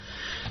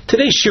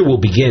Today's shir will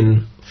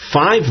begin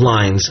 5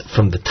 lines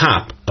from the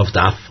top of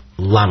Daf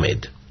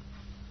Lamed.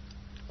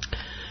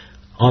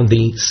 On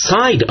the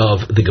side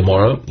of the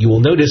Gemara, you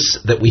will notice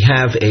that we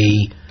have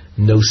a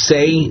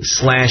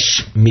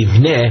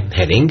Nosei/Mivneh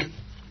heading,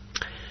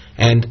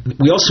 and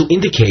we also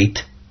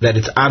indicate that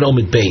it's Ad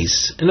Omid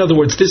Beis. In other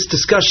words, this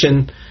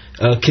discussion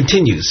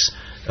continues,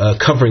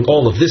 covering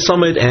all of this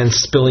Omid and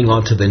spilling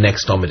onto the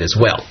next Omid as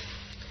well.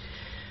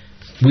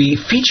 We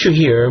feature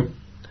here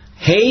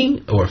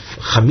Hey, or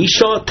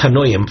Chamisha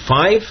Tanoim,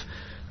 5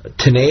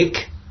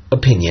 Tanaic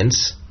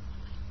opinions.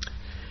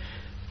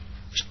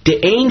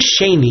 De'ein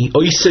Sheni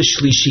Oisa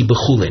Shlishi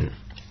B'chulin,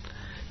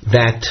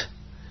 that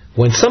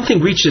when something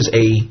reaches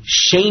a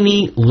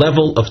Sheni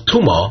level of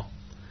Tumah,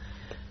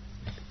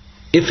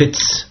 if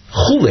it's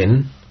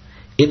Chulin,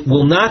 it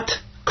will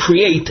not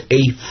create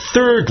a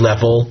 3rd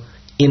level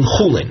in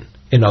Chulin.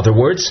 In other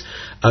words,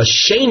 a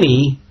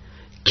Sheni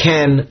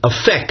can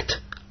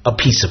affect a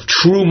piece of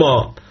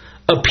Truma,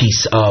 a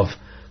piece of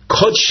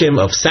Kodshim,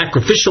 of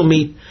sacrificial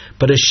meat,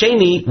 but a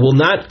Sheni will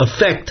not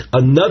affect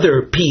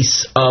another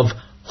piece of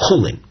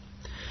Chulin.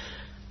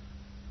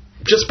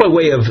 Just by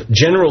way of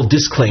general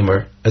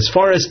disclaimer, as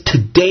far as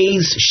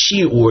today's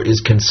shiur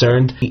is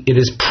concerned, it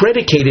is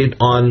predicated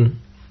on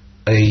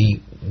a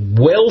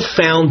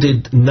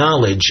well-founded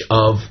knowledge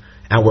of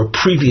our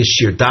previous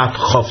shiur, Daf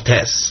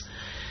Chavtes.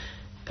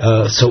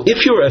 So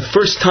if you're a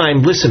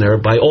first-time listener,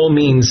 by all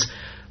means,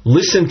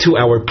 listen to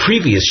our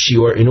previous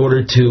shiur in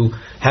order to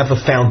have a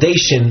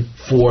foundation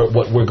for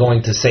what we're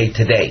going to say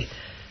today.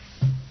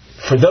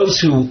 For those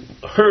who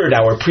heard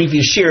our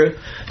previous shiur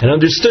and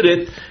understood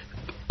it,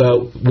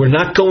 we're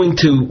not going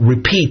to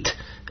repeat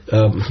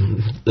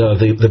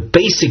the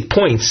basic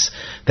points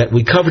that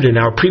we covered in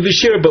our previous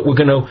shiur, but we're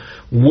going to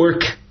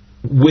work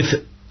with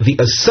the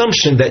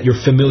assumption that you're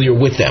familiar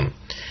with them,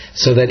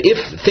 so that if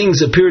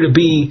things appear to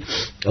be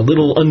a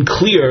little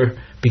unclear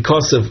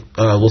because of,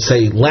 we'll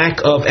say,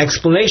 lack of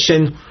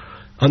explanation,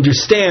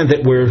 understand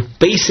that we're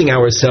basing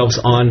ourselves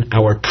on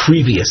our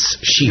previous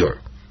shiur.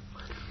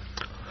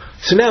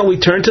 So now we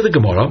turn to the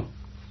Gemara.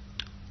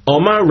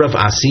 Omar Rav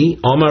Asi,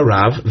 Omar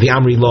Rav, the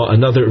Amri Law,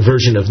 another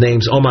version of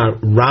names, Omar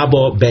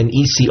Rabba ben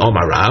Isi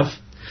Omar Rav.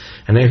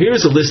 And now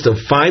here's a list of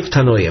 5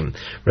 Tanoim: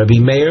 Rabbi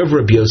Meir,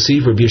 Rabbi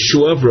Yosef, Rabbi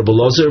Yeshua, Rabbi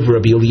Lozer,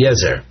 Rabbi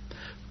Eliezer.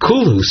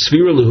 Kulhu,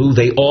 Sviraluhu,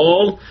 they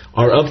all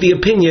are of the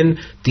opinion,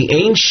 the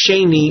Ein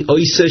Sheni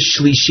Oisa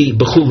Shlishi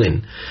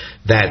B'chulin,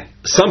 that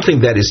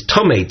something that is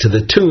Tomei to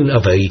the tune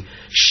of a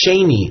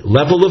Sheni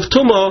level of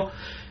Tumah,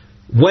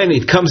 when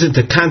it comes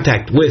into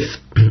contact with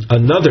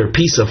another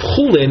piece of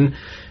Chulin,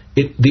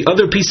 the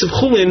other piece of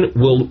Chulin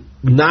will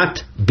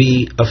not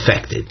be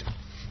affected.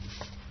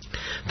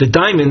 The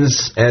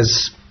diamonds,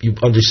 as you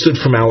understood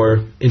from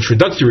our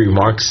introductory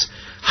remarks,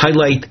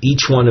 highlight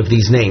each one of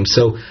these names.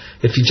 So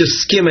if you just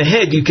skim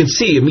ahead, you can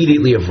see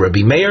immediately of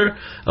Rabbi Meir,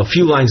 a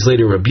few lines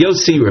later Rabbi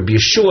Yossi, Rabbi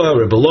Yeshua,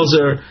 Rabbi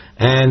Lozer,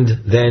 and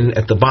then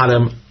at the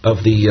bottom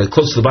of the,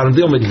 close to the bottom of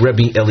the Omid,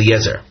 Rabbi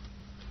Eliezer.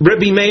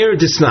 Rabbi Meir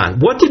Disnan.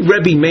 What did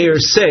Rabbi Meir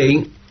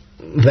say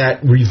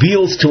that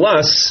reveals to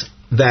us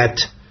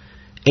that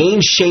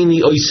Ein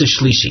Sheni Oisa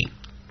Shlishi?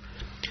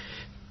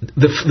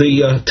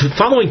 The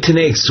following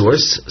Tanaic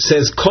source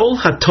says, Kol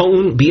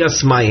Haton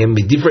Bias Mayim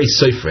Midivrei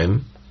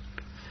Sofrim,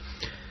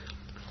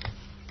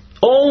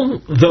 all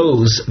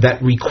those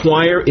that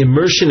require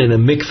immersion in a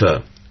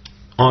mikveh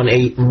on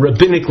a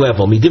rabbinic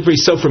level, Midivrei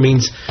Sofer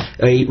means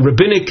a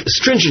rabbinic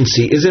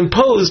stringency is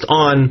imposed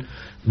on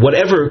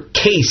whatever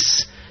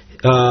case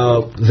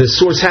the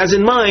source has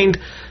in mind,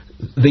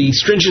 the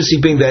stringency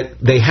being that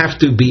they have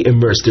to be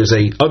immersed.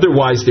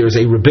 Otherwise there's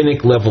a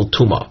rabbinic level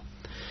tumah.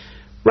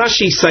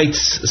 Rashi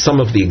cites some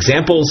of the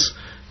examples.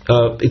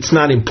 It's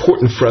not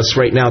important for us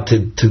right now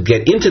to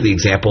get into the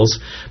examples,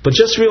 but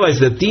just realize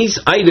that these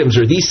items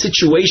or these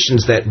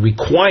situations that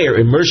require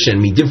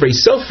immersion, midivrei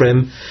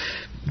sofrim,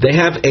 they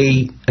have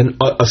an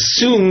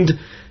assumed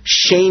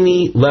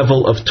sheni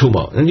level of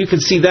tumah. And you can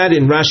see that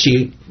in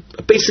Rashi,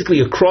 basically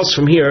across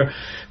from here,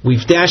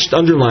 we've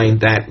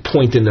underlined that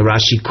point in the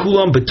Rashi,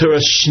 kulam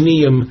b'turas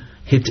shniyim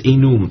hit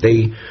inum.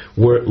 They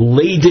were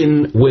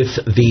laden with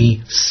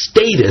the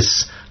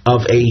status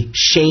of a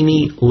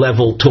sheni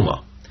level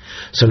tumah.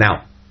 So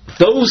now,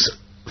 those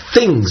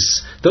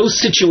things, those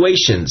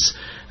situations,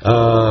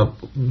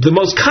 the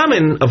most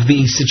common of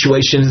these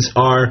situations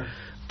are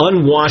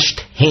unwashed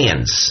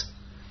hands.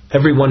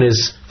 Everyone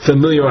is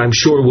familiar, I'm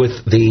sure,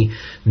 with the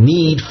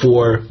need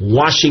for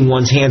washing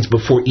one's hands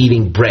before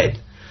eating bread.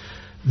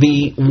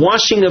 The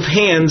washing of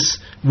hands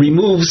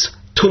removes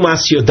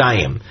tumas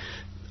yodayim.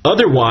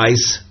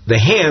 Otherwise, the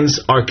hands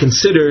are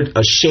considered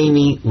a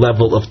sheni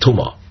level of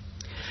tumah.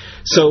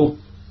 So,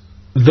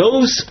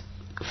 those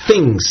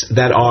things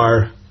that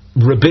are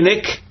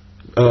rabbinic,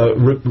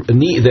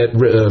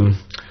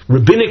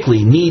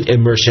 rabbinically need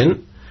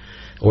immersion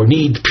or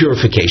need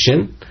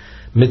purification,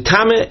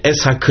 mitame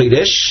es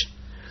hakodesh,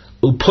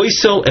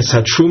 upoisel es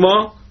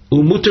hatruma,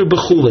 umuter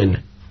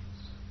bechulin,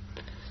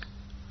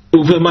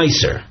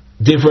 uvemaiser,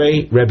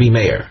 divrei Rabbi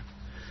Meir.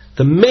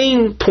 The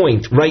main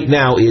point right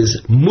now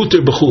is muter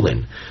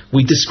b'chulin.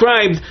 We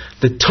described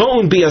the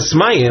ton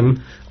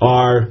biasmayim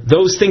are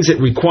those things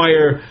that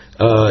require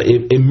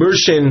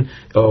immersion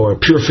or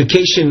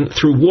purification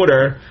through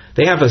water.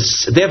 They have a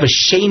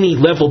sheni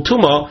level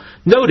tuma.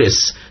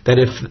 Notice that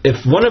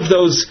if one of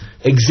those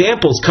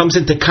examples comes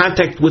into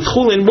contact with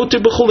chulin,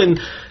 muter b'chulin,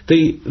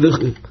 the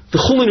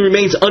chulin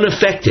remains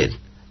unaffected,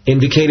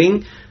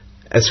 indicating,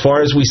 as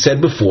far as we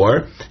said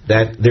before,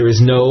 that there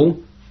is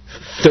no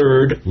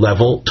third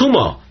level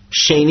tuma.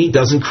 Sheni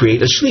doesn't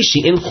create a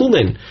shlishi in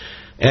chulin.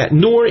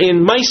 Nor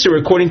in Meiser,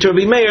 according to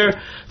Rabbi Meir,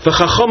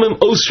 v'chachamim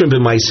osrim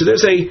b'Meiser.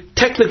 There's a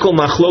technical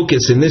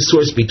machlokis in this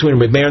source between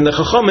Rabbi Meir and the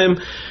chachamim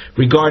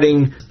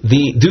regarding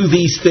do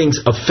these things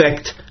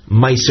affect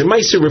Meiser.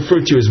 Meiser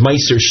referred to as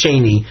Meiser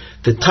Sheni,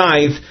 the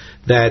tithe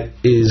that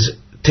is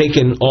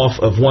taken off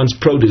of one's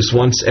produce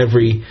once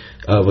every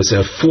 4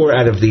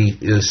 out of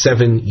the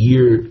 7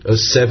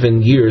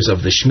 years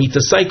of the Shemitah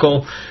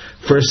cycle,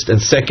 first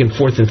and second,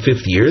 fourth and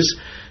fifth years.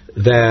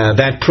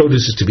 That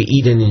produce is to be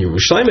eaten in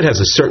Yerushalayim. It has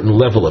a certain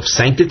level of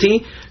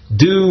sanctity.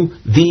 Do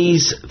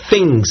these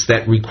things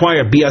that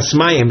require bias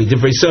mayim,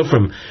 midivrei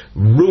sofrim,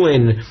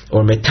 ruin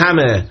or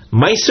metame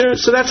meiser?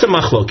 So that's a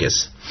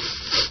machlokes.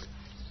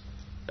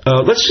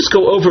 Let's just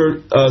go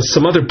over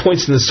some other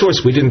points in the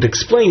source we didn't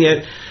explain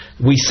yet.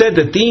 We said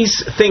that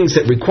these things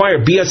that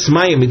require bias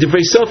mayim,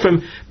 midivrei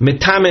sofrim,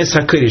 metame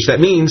hakodesh. That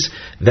means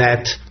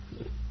that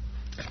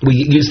we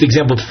used the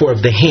example before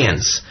of the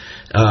hands.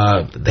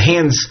 The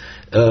hands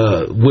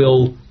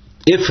will,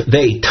 if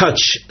they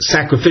touch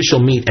sacrificial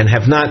meat and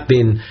have not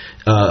been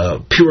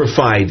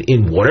purified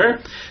in water,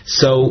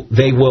 so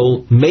they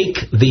will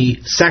make the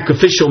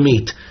sacrificial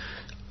meat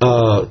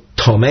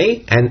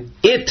tomei, and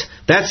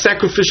that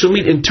sacrificial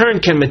meat in turn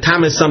can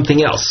metame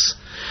something else.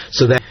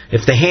 So that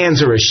if the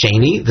hands are a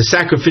sheni, the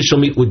sacrificial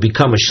meat would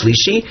become a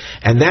shlishi,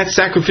 and that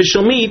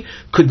sacrificial meat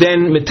could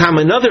then metame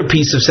another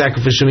piece of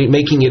sacrificial meat,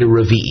 making it a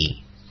revi'i.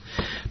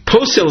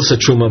 Posel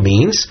satruma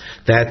means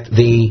that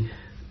the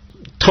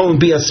ton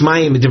bias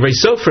mayim divrei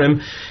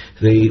sofrim.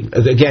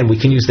 Again, we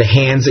can use the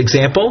hands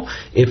example.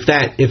 If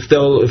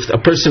a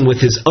person with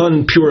his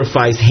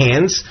unpurified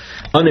hands,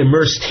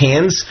 unimmersed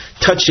hands,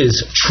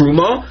 touches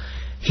truma,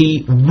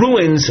 he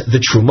ruins the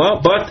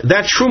truma, but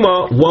that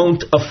truma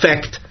won't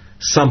affect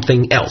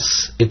something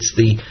else. It's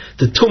the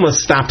tuma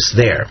stops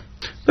there.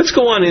 Let's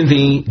go on in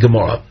the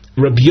Gemara.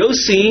 Rabbi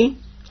Yossi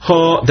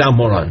Ha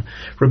Dalmoran.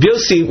 Rabbi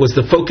Yossi was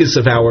the focus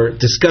of our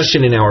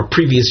discussion in our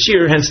previous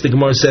year, hence the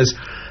Gemara says,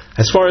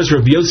 as far as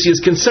Rabbi Yossi is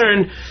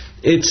concerned,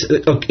 it's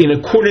in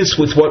accordance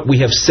with what we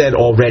have said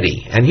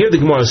already. And here the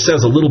Gemara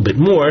says a little bit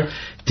more.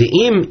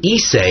 De'im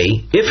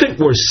isei, if it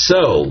were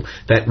so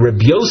that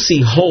Rabbi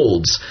Yossi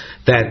holds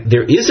that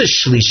there is a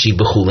shlishi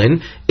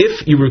b'chulin,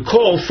 if you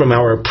recall from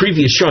our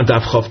previous show on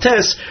Daf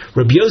Tes,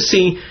 Rabbi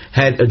Yossi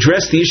had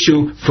addressed the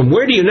issue, from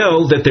where do you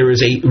know that there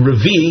is a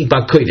revi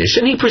b'kodesh?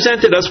 And he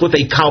presented us with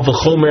a kal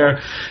v'chomer,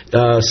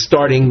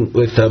 starting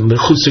with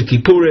Mechusar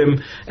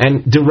Kippurim,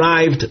 and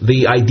derived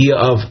the idea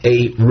of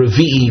a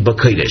revi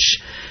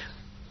b'kodesh.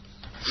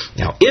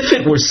 Now, if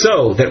it were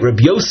so that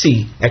Rabbi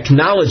Yossi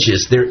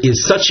acknowledges there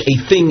is such a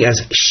thing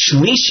as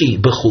shlishi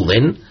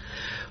b'chulin,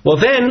 well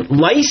then,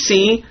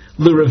 laisi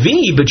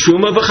l'ravi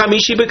b'truma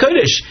v'chamishi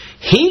b'kodesh.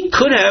 He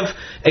could have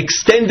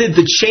extended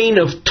the chain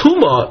of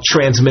tuma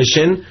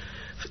transmission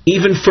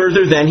even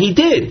further than he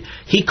did.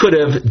 He could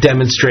have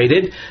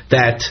demonstrated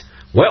that,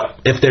 well,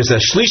 if there's a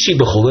shlishi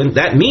b'chulin,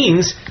 that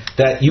means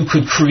that you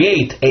could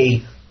create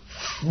a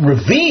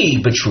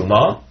ravi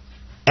b'truma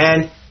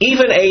and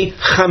even a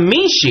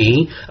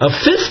chamishi, a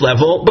fifth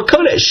level,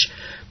 b'kodesh.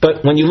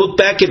 But when you look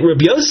back at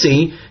Rabbi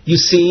Yossi, you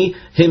see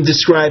him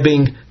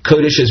describing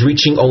kodesh as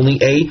reaching only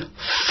a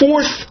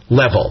fourth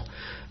level.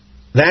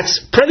 That's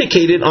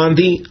predicated on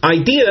the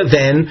idea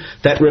then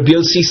that Rabbi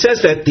Yossi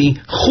says that the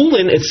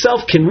chulin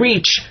itself can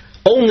reach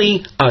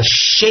only a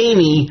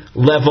sheni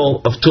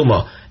level of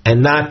tuma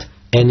and not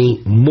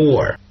any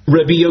more.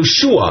 Rabbi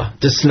Yoshua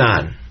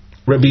Desnan,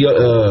 Rabbi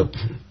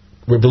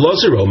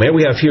Lozer Omer,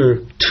 we have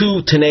here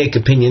two Tanaic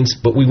opinions,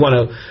 but we want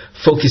to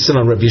focus in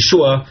on Rabbi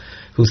Yeshua,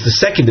 who's the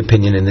second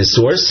opinion in this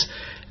source.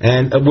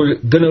 And we're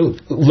going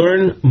to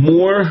learn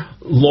more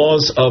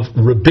laws of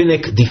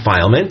rabbinic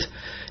defilement.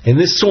 In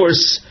this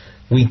source,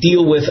 we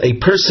deal with a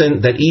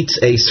person that eats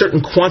a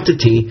certain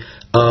quantity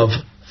of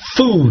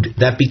food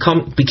that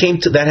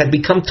had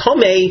become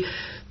tomei.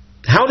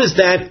 How does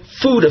that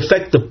food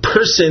affect the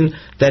person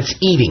that's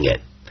eating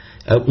it?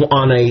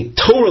 On a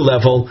Torah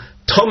level,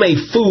 tomei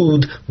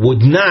food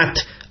would not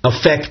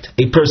affect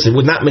a person,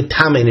 would not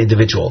metame an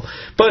individual.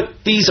 But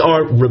these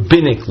are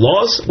rabbinic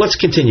laws. Let's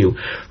continue.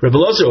 Rabbi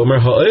Lozer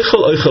Omer,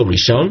 ha'oichel oichel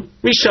rishon,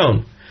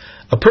 rishon.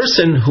 A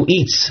person who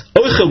eats,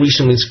 oichel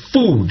rishon means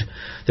food.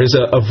 There's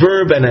a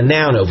verb and a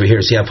noun over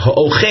here. So you have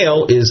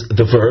ha'ochel is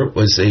the verb,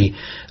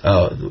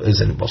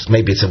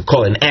 maybe it's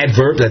called an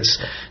adverb.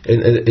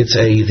 It's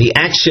the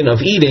action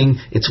of eating.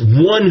 It's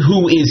one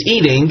who is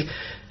eating.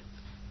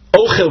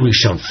 Ochel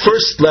rishon,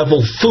 first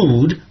level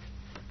food.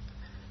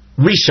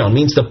 Rishon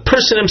means the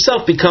person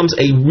himself becomes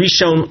a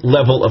Rishon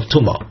level of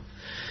Tumah.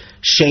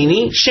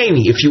 Sheni,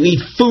 if you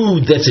eat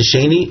food that's a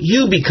Sheni,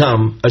 you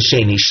become a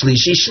Sheni.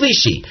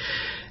 Shlishi.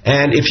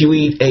 And if you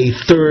eat a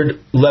third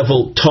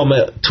level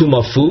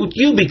Tumah food,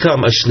 you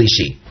become a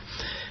Shlishi.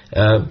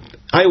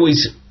 I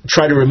always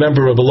try to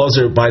remember Rabbi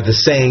Elazar by the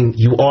saying,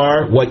 you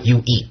are what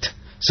you eat.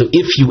 So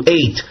if you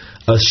ate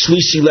a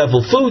Shlishi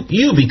level food,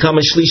 you become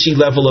a Shlishi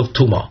level of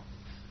Tumah.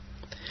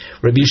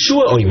 Rabbi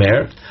Yeshua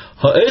Omer,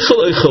 ha'oichel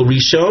oichel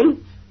rishon,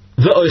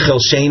 ve'oichel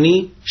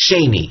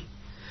sheni.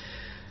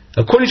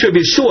 According to Rabbi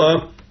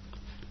Yeshua,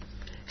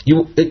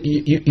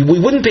 we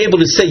wouldn't be able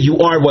to say you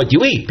are what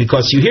you eat,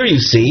 because you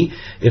see,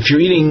 if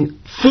you're eating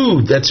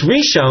food that's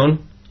rishon,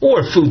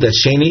 or food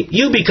that's sheni,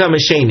 you become a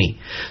sheni.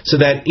 So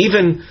that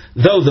even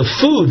though the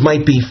food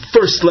might be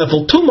first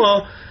level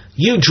tumah,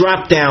 you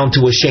drop down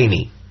to a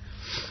sheni.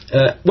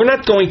 We're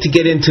not going to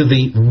get into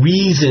the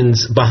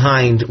reasons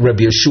behind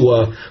Rabbi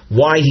Yeshua,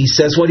 why he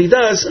says what he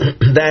does.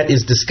 That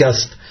is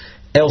discussed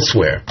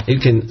elsewhere. You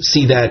can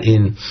see that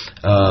in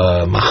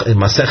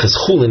Maseches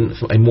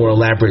Chulin, a more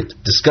elaborate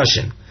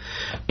discussion.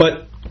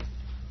 But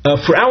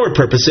for our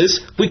purposes,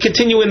 we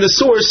continue in the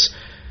source.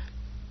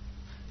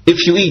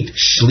 If you eat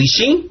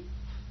shlishi,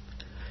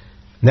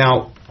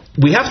 now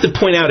we have to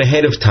point out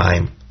ahead of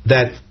time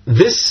that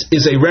this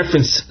is a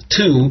reference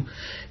to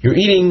you're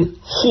eating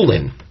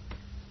chulin.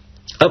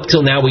 Up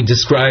till now we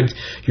described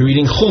you're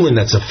eating chulin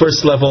that's a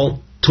first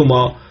level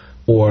tumah,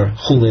 or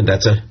chulin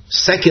that's a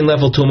second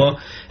level tumah.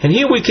 And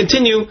here we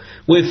continue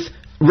with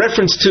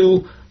reference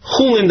to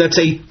chulin that's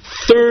a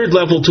third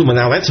level tumah.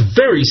 Now that's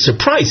very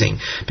surprising,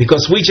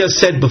 because we just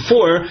said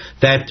before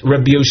that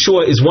Rabbi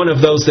Yoshua is one of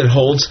those that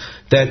holds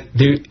that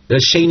the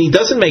sheni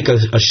doesn't make a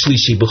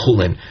shlishi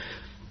b'chulin.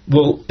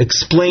 We'll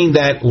explain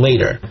that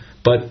later.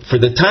 But for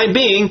the time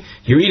being,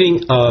 you're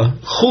eating a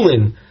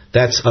chulin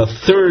that's a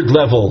third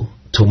level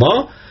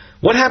tumah.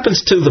 What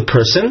happens to the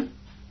person?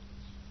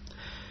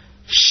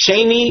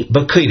 Sheni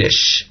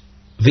b'kodesh,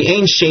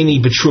 v'ein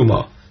sheni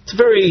b'truma. It's a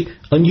very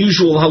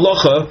unusual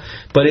halacha,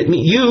 but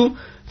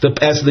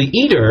as the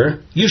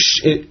eater, you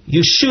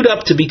shoot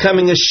up to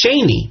becoming a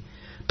sheni,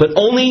 but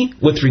only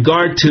with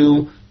regard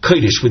to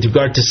kodesh, with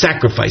regard to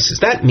sacrifices.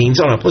 That means,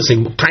 let's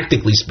say,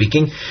 practically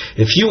speaking,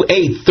 if you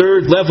ate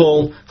third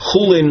level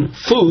chulin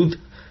food,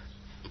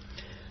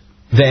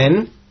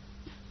 then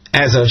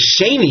as a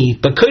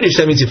sheni, but kodesh,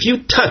 that means if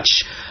you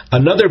touch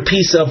another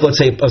piece of, let's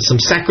say, of some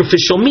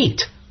sacrificial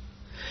meat,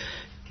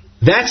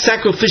 that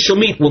sacrificial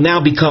meat will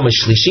now become a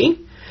shlishi,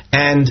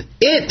 and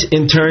it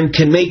in turn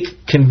can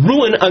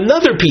ruin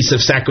another piece of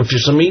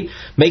sacrificial meat,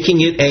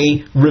 making it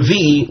a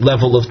revi'i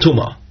level of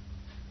tumah.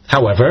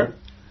 However,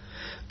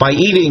 by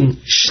eating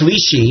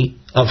shlishi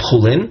of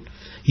chulin,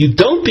 you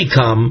don't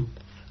become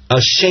a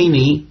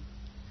sheni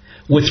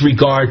with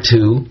regard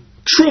to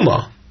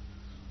truma.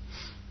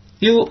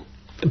 You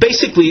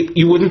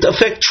wouldn't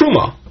affect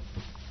truma.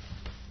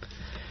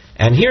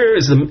 And here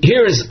is the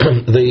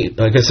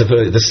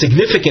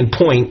significant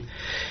point.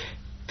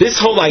 This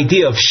whole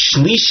idea of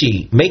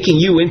shlishi making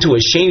you into a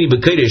sheni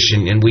b'kodesh,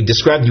 and we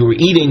described you were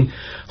eating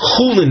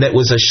chulin that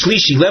was a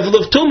shlishi level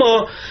of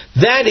tumah.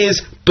 That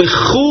is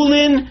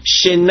b'chulin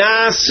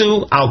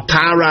shenasu al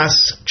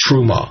taras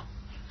truma.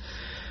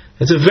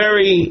 It's a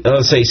very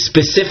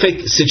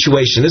specific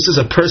situation. This is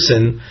a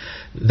person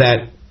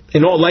that,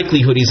 in all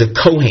likelihood, he's a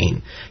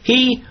Kohen.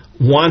 He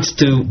wants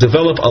to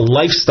develop a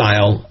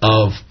lifestyle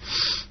of,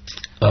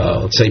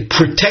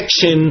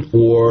 protection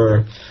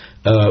or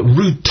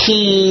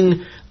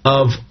routine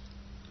of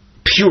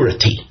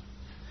purity.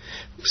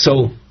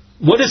 So,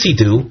 what does he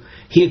do?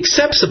 He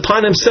accepts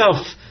upon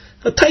himself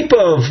a type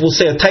of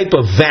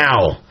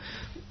vow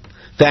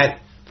that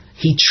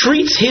he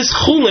treats his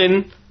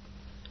chulin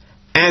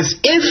as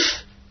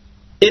if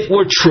it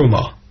were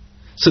truma,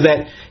 so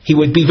that he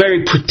would be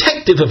very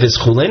protective of his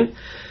chulin,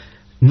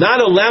 not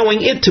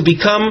allowing it to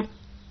become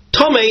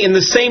tomei in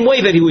the same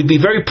way that he would be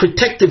very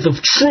protective of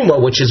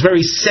truma, which is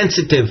very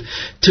sensitive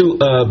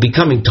to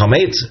becoming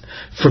tomei. It's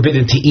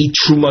forbidden to eat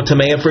truma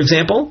tameya, for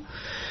example.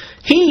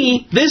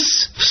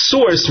 This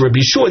source, Rabbi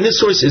Yeshua, in this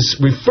source is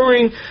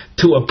referring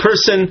to a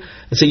person,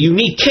 it's a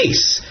unique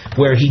case,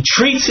 where he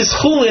treats his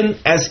chulin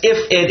as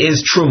if it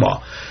is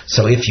truma.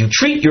 So if you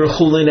treat your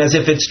chulin as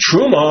if it's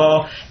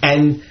truma,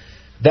 and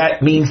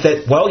that means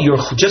that, you're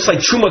just like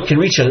truma can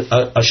reach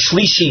a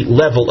shlishi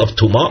level of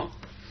tumah,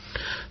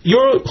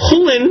 your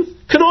chulin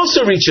can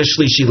also reach a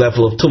shlishi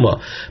level of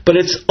tumah. But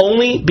it's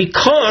only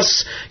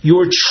because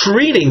you're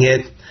treating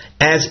it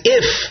as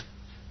if,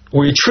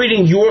 or you're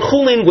treating your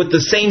chulin with the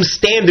same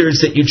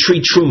standards that you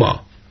treat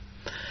truma.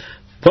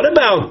 What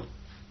about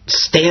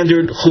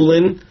standard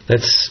chulin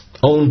that's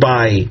owned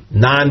by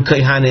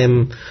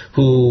non-kohanim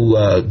who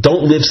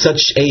don't live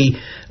such a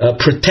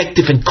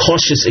protective and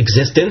cautious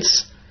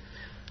existence?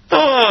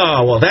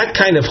 That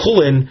kind of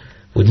chulin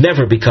would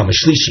never become a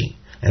shlishi.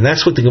 And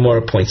that's what the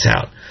Gemara points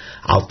out.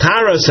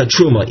 Altara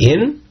satruma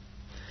in,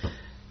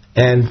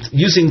 and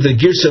using the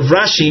Girs of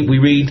Rashi, we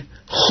read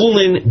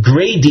chulin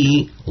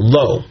grady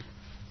low.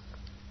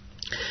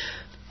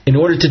 in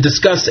order to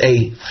discuss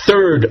a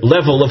third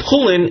level of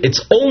chulin,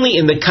 it's only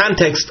in the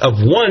context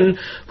of one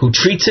who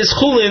treats his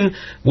chulin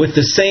with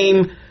the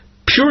same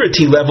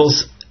purity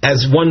levels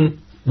as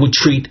one would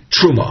treat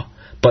truma.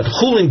 But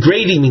chulin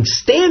grady means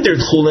standard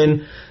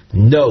chulin.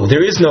 No,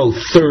 there is no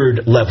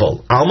third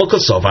level. Alma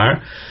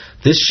kosovar.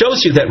 This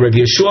shows you that Rabbi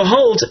Yeshua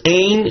holds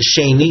ein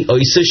sheni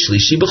oisa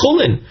shlishi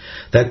b'chulin,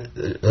 that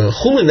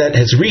chulin that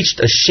has reached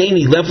a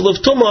sheni level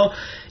of tumah,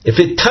 if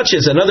it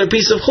touches another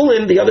piece of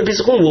chulin, the other piece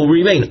of chulin will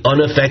remain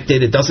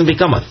unaffected. It doesn't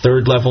become a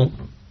third level.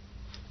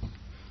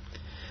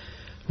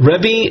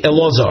 Rabbi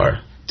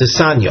Elazar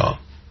Desanya.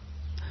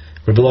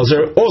 Rabbi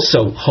Elazar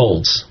also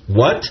holds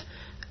what?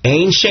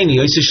 Ein sheni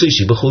oisa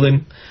shlishi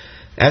b'chulin.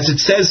 As it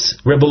says,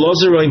 Rabbi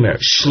Elazar Omer,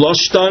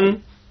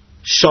 shloshtan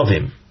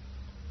shavim.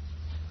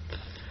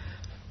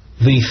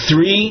 The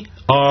three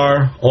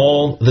are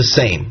all the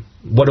same.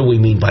 What do we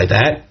mean by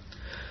that?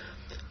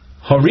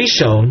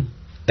 Harishon,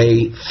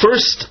 a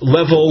first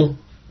level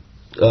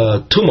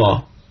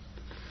tumah,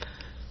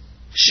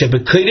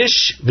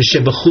 shebekodesh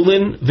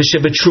v'shebechulin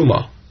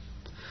v'shebetruma.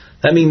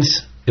 That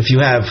means if you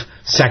have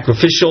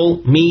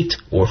sacrificial meat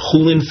or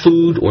chulin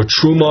food or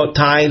truma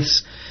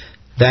tithes,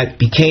 that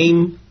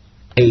became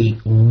a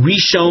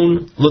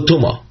rishon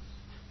l'tumah.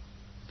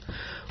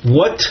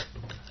 What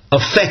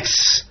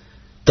effects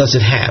does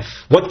it have?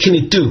 What can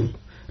it do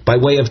by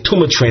way of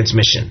tumah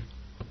transmission?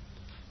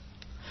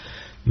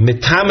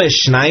 Mitame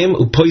shnayim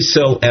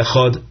upoisel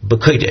echad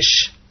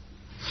b'kodesh.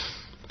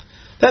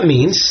 That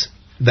means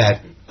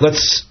that,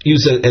 let's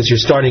use as your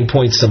starting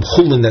point some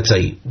chulin that's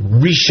a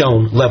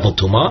rishon level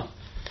tumah.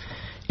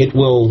 It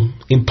will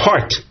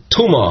impart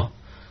tumah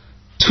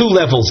 2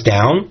 levels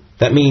down.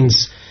 That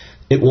means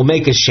it will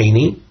make a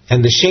sheni,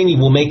 and the sheni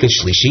will make a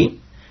shlishi,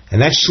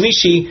 and that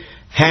shlishi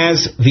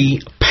has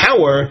the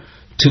power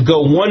to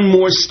go one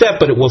more step,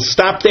 but it will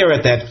stop there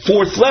at that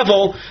 4th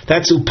level.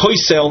 That's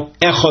upoisel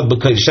echad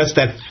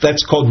b'kodesh.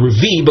 That's called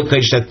revi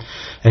b'kodesh.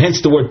 And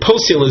hence the word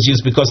posil is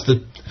used because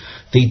the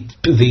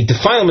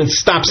defilement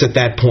stops at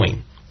that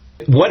point.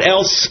 What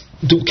else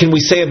can we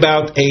say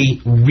about a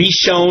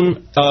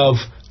rishon of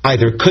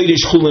either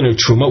kodesh, chulin, or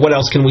truma? What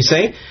else can we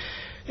say?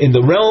 In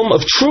the realm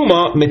of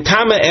truma,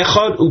 mitame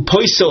echad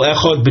upoisel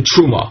echad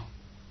b'truma.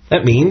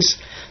 That means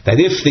that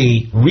if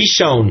the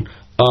rishon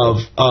of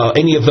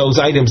any of those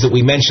items that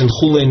we mentioned,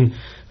 chulin,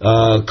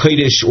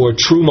 kodesh, or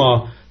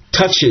truma,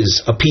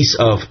 touches a piece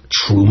of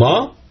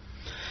truma,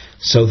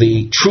 so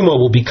the truma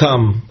will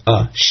become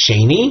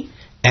sheni,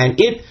 and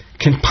it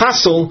can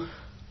passel,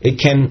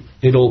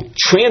 it'll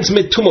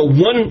transmit tuma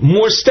one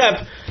more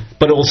step,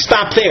 but it will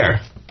stop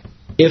there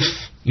if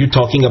you're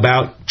talking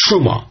about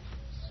truma.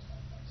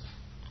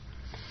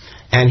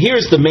 And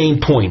here's the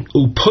main point: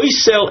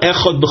 upoisel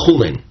echad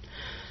b'chulin.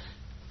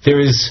 There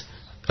is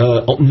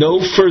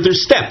no further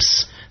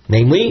steps.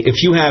 Namely,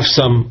 if you have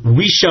some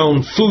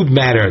rishon food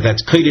matter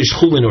that's kodesh,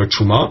 chulin, or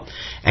truma,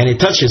 and it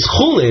touches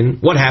chulin,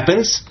 what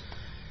happens?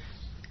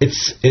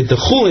 The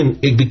chulin,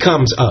 it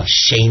becomes a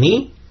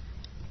sheni,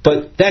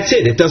 but that's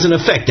it. It doesn't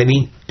affect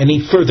any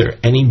further,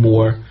 any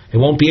more. It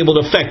won't be able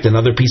to affect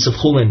another piece of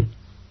chulin.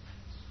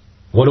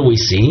 What do we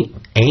see?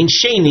 Ein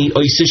sheni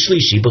oisa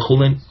shlishi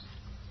b'chulin.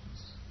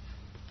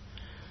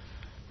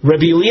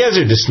 Rabbi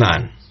Eliezer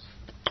Desnan.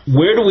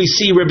 Where do we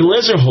see Rabbi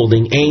Eliezer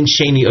holding ein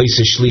sheni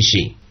oisa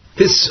shlishi?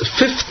 This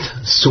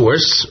 5th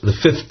source, the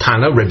 5th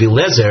Tana, Rabbi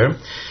Eliezer,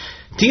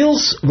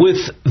 deals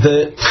with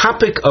the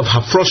topic of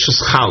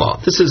hafroshas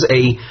challah. This is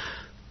a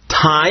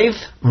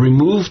tithe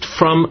removed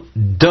from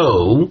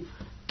dough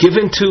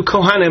given to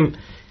Kohanim,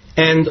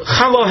 and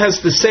challah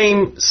has the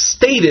same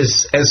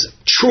status as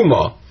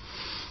truma.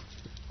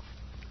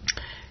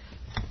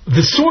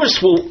 The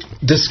source will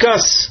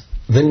discuss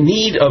the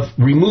need of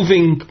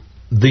removing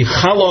the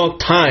challah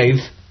tithe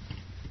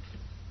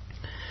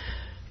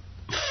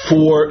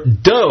for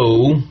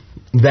dough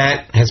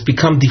that has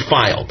become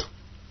defiled.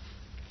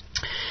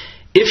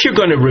 If you're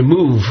going to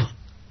remove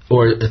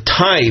or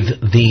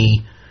tithe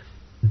the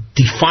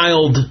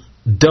defiled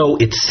dough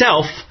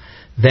itself,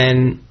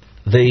 then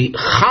the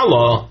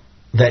challah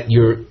that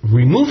you're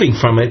removing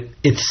from it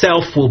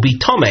itself will be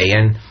tomei,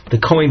 and the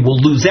kohen will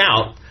lose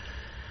out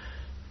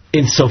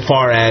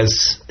insofar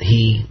as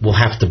he will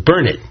have to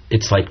burn it.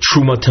 It's like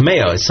truma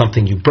tamea. It's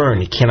something you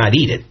burn. You cannot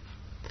eat it.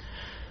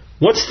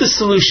 What's the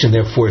solution,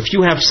 therefore, if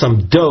you have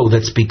some dough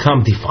that's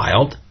become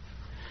defiled?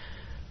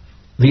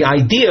 The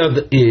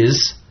idea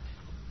is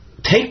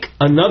take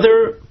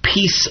another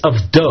piece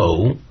of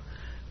dough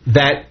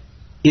that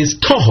is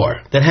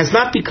tohor, that has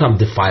not become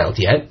defiled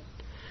yet,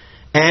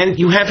 and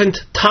you haven't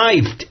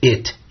tithed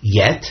it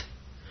yet.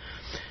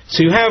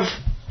 So you have,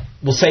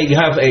 we'll say you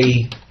have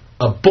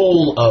a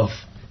bowl of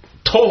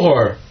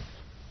tohor,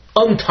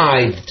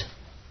 untithed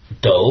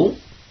dough.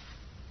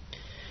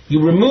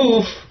 You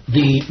remove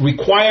the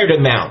required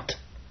amount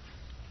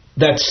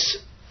that's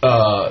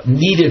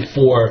needed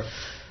for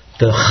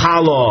the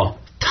challah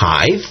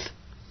tithe,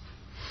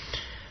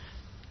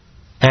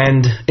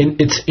 and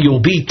you'll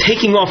be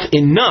taking off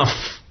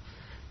enough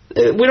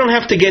We don't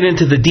have to get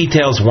into the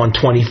details,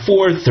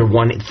 1/24th or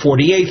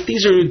 1/48th.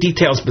 These are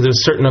details, but there's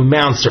a certain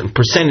amount, certain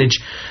percentage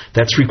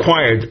that's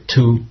required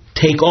to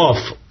take off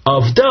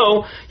of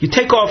dough. You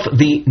take off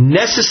the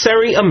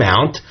necessary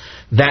amount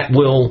that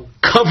will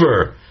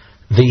cover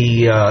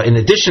the, in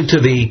addition to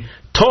the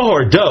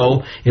tohor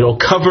dough, it'll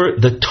cover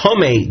the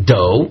tomei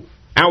dough.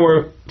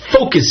 Our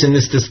focus in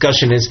this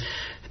discussion is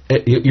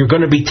you're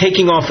going to be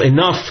taking off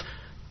enough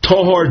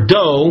tohor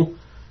dough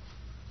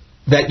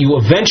that you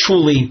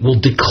eventually will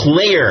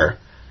declare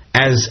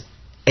as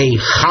a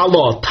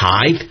challah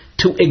tithe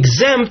to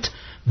exempt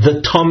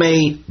the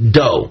tomei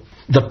dough.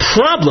 The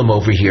problem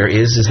over here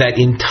is that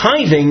in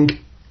tithing,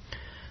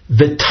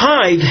 the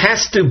tithe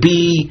has to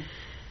be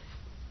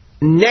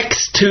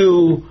next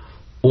to,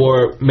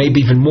 or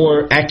maybe even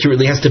more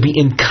accurately, has to be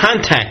in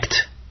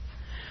contact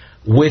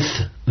with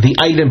the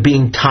item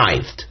being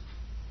tithed.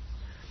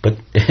 But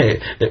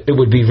it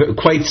would be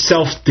quite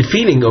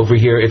self-defeating over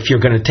here if you're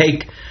going to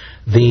take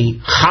the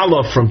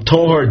challah from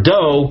tohor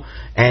dough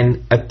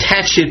and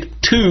attach it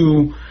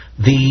to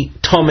the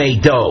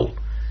tomei dough.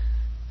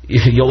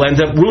 You'll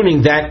end up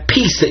ruining that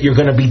piece that you're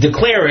going to be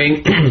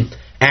declaring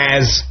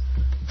as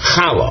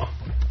challah.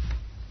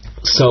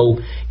 So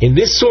in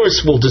this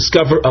source we'll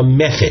discover a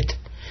method,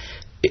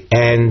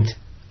 and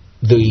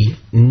the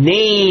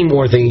name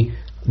or the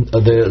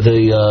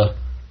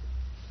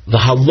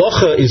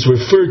halacha is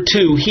referred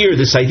to here.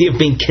 This idea of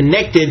being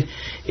connected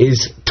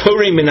is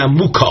torei min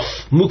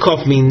mukaf.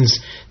 Mukaf means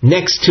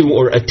next to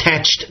or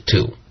attached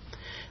to.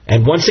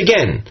 And once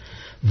again,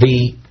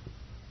 the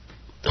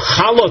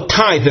challah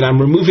tithe that I'm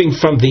removing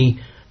from the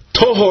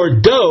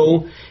tohor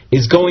dough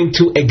is going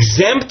to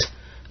exempt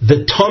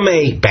the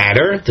tomei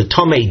batter, the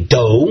tomei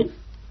dough,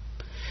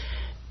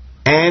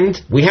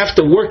 and we have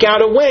to work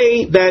out a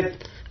way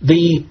that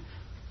the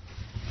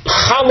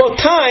challah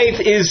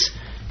tithe is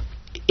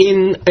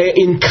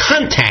in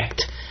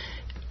contact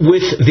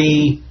with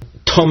the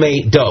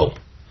tomei dough.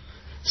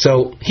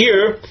 So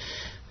here,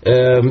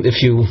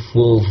 if you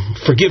will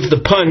forgive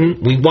the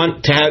pun, you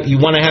want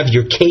to have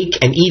your cake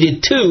and eat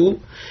it too.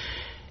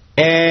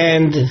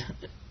 And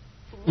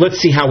let's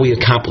see how we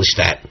accomplish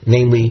that.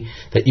 Namely,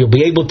 that you'll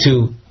be able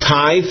to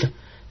tithe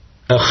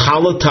a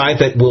challah tithe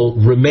that will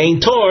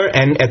remain tor,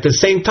 and at the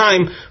same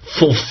time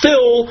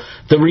fulfill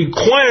the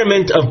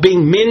requirement of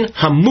being min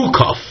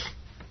hamukaf.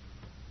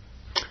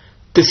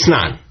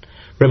 Tisnan.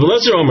 Rebbe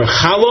Elazar Omer,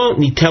 challah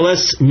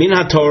niteles min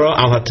haTorah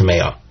al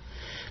haTameah.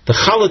 The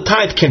challah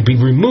tithe can be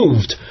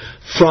removed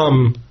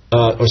from,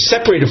 or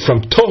separated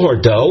from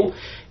tohor dough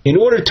in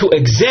order to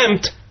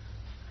exempt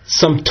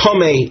some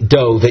tomei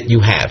dough that you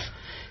have.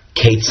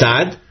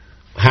 Ketzad,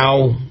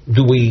 how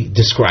do we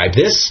describe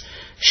this?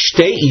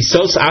 Shtei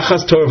isos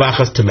achas torah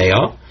v'achas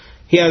tameah.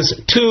 He has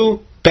two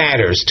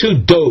batters,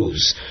 two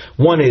doughs.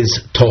 One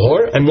is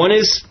tohor and one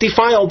is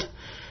defiled.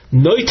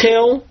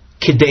 Noitel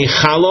kedei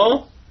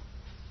challah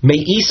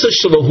me'isa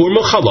shalohur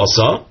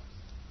mechalasa.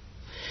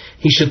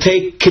 He should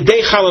take,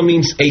 kedei challah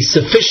means a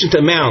sufficient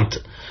amount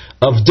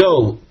of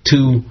dough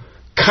to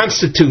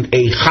constitute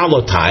a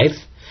challah tithe.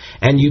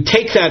 And you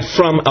take that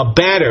from a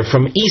batter,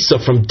 from isa,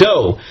 from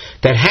dough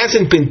that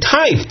hasn't been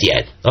tithed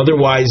yet.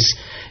 Otherwise,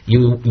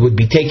 you would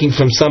be taking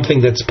from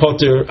something that's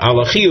poter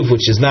ala chiyuv,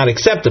 which is not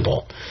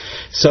acceptable.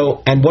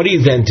 So, and what do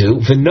you then do?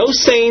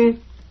 V'nosein,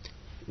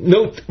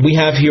 note, we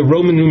have here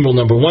Roman numeral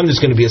number 1. There's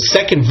going to be a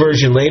second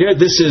version later.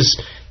 This is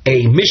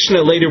a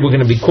Mishnah later. We're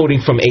going to be quoting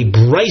from a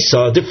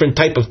Brisa, a different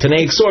type of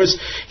Tanaic source.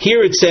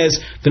 Here it says,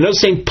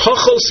 V'nosein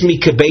pachos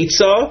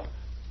mikabetza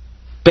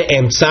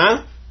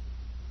be'emtza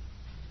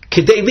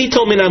kedei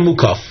litol min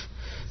hamukaf.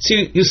 So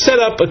you set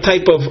up a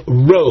type of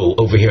row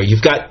over here.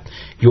 You've got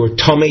your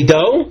tomei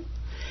dough,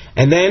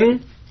 and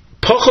then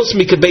pachos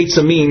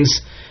mikabetza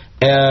means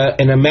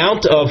an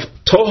amount of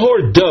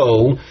tohor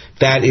dough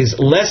that is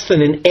less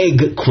than an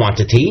egg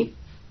quantity,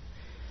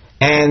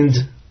 and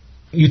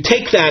you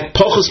take that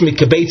pachos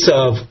mikabetza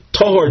of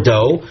tohor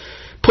dough,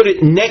 put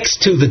it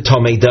next to the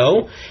tomei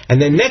dough,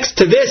 and then next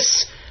to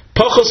this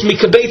pachos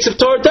mikabetza of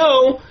tohor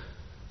dough,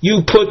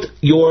 you put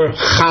your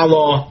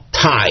challah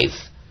tithe.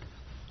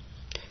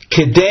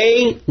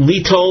 Kedei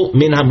litol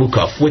min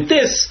hamukaf. With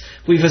this,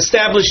 we've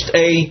established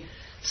a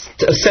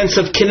sense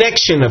of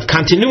connection, of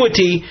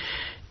continuity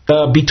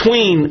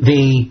between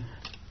the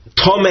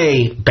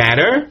tomei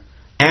batter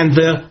and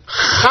the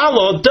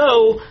challah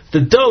dough,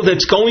 the dough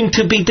that's going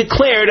to be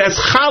declared as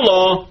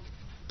challah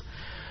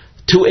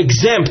to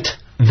exempt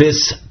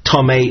this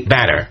tomei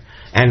batter.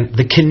 And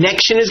the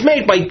connection is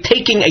made by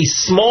taking a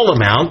small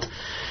amount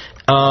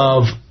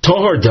of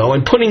tohor dough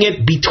and putting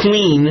it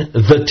between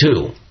the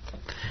two.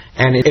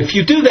 And if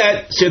you do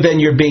that, so then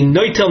you're being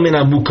noitel min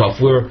hamukaf,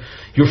 where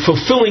you're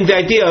fulfilling the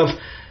idea of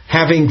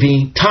having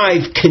the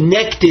tithe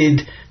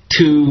connected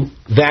to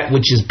that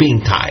which is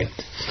being tithed.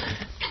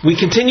 We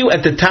continue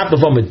at the top of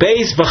Amud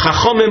Beis,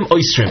 v'chachomim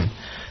oisrim.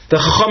 The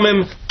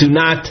chachomim do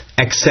not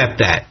accept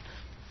that.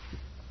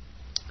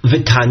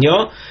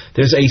 V'tanya,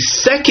 there's a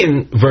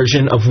second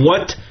version of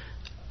what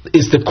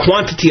is the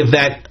quantity of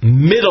that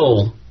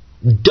middle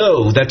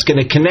dough that's going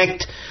to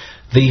connect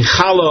the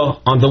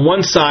challah on the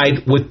one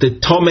side with the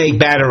tomei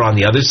batter on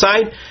the other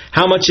side.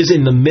 How much is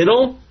in the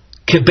middle?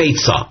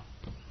 Kibetza.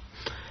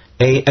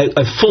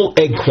 A full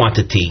egg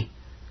quantity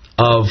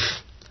of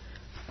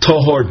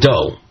tahor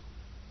dough.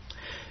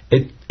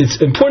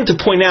 It's important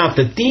to point out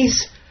that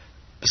these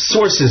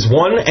sources,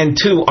 1 and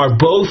 2, are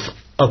both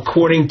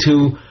according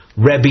to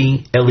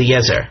Rebbe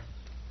Eliezer.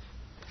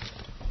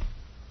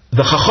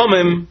 The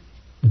Chachamim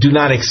do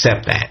not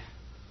accept that.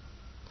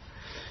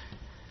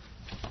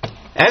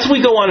 As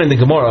we go on in the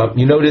Gemara,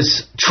 you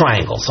notice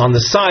triangles. On the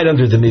side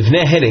under the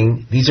Mivneh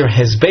heading, these are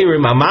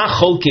Hezberim, Amach,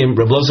 Cholkim,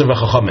 Reb Lozer,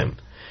 v'Chachamim.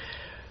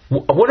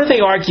 What are they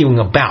arguing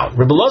about?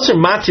 Reb Lozer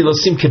mati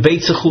losim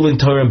kebeitza chulin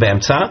torim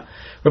be'emtza.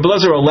 Reb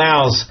Lozer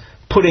allows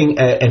putting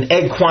an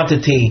egg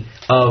quantity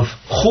of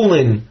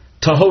chulin,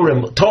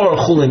 tahor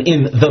chulin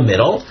in the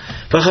middle.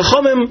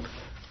 V'Chachamim,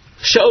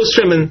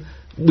 she'ostrim,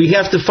 we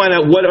have to find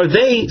out what are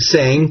they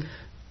saying,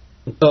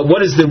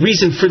 what is the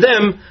reason for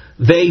them,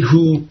 they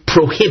who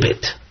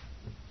prohibit.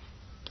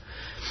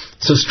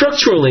 So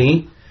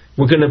structurally,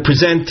 we're going to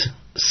present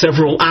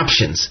several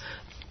options.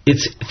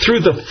 It's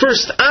through the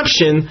first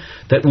option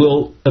that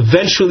will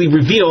eventually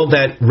reveal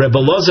that Rebbe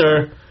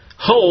Elazar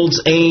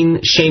holds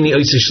ein sheni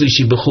oisa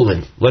shlishi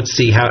b'chulin. Let's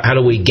see, how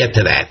do we get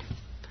to that?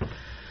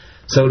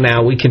 So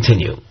now we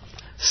continue.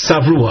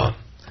 Savruha.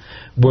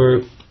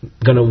 We're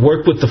going to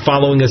work with the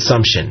following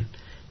assumption.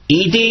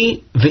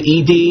 Idi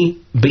v'idi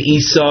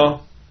be'isa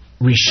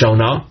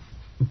rishona.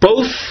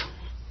 Both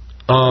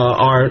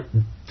are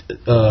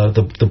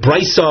the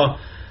brisa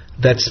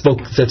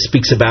that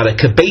speaks about a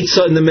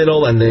kibetza in the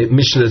middle, and the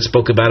Mishnah that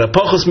spoke about a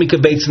pachos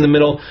mikibetza in the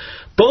middle.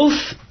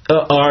 Both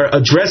are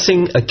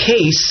addressing a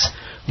case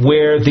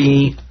where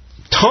the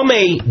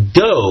tomei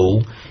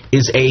dough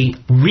is a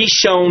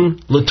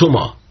rishon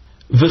l'tuma.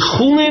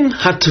 V'chulin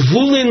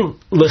hatvulin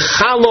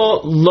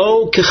l'chalo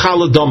lo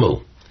kechala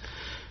domu.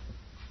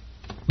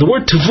 The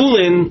word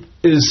tvulin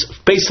is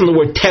based on the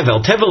word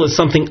tevel. Tevel is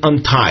something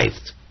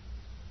untithed.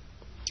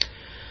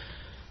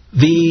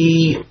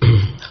 The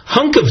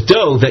hunk of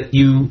dough that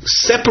you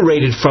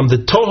separated from the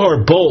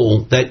tohar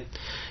bowl that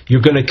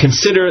you're going to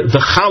consider the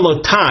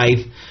challah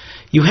tithe,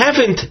 you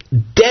haven't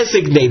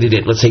designated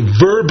it, let's say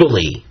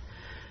verbally,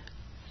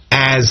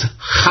 as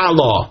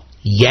challah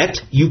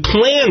yet. You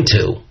plan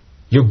to.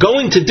 You're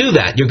going to do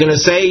that. You're going to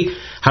say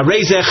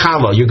harezeh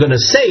challah. You're going to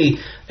say,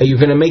 you're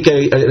going to make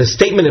a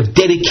statement of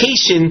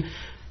dedication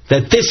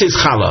that this is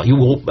challah. You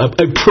will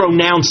a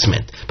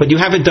pronouncement, but you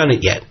haven't done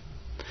it yet.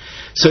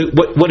 So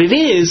what it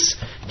is,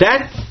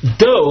 that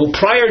dough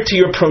prior to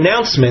your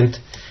pronouncement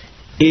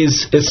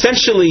is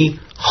essentially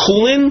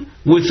chulin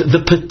with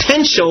the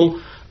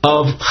potential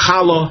of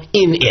challah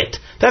in it.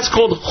 That's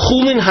called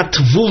chulin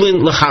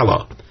hatvulin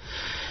l'challah.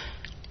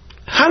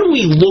 How do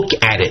we look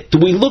at it? Do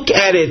we look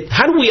at it,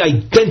 how do we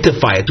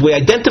identify it? Do we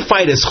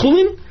identify it as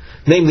chulin,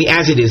 namely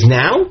as it is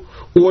now,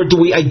 or do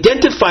we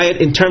identify it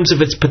in terms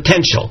of its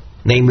potential,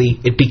 namely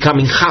it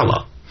becoming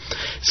challah?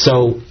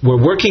 So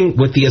we're working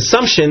with the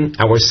assumption,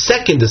 our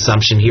second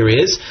assumption here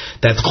is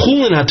that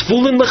chulin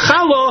hatvulin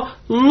l'challah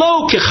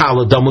lo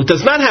kechallah damu. It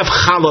does not have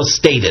challah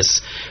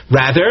status.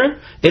 Rather,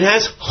 it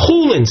has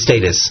chulin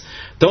status.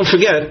 Don't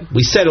forget,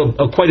 we said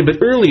quite a bit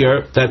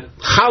earlier that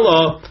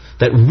challah,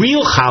 that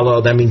real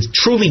challah, that means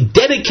truly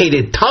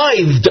dedicated,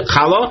 tithed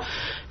challah,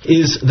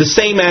 is the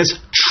same as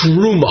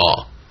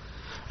truma.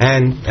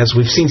 And as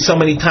we've seen so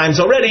many times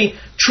already,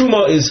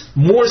 truma is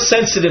more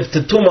sensitive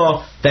to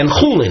tuma than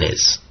chulin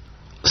is.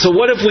 So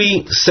what have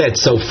we said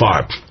so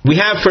far? We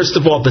have, first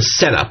of all, the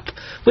setup.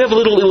 We have a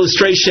little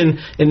illustration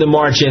in the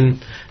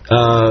margin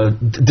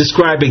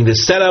describing the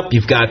setup.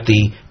 You've got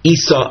the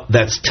isa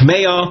that's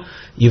tmeya.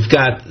 You've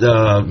got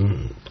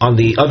on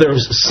the other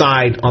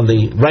side, on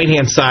the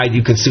right-hand side,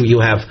 you can see what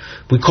you have.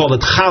 We call it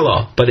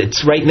challah, but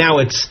it's right now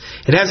it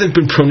hasn't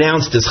been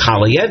pronounced as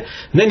challah yet.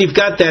 And then you've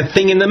got that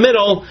thing in the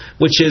middle,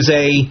 which is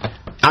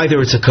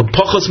either it's a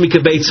pachos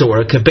mikabetza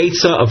or a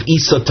kabetza of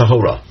isa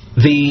tahora.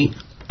 The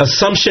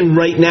assumption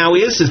right now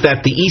is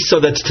that the isa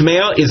that's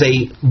tmeya is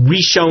a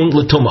rishon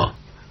l'tuma.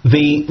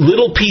 The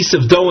little piece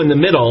of dough in the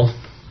middle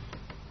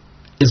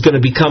is going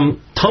to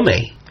become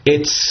tameh.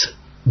 It's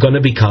going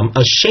to become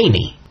a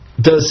sheni.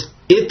 Does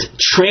it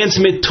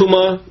transmit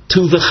tuma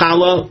to the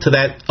challah, to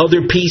that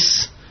other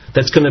piece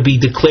that's going to be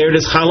declared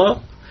as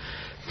challah?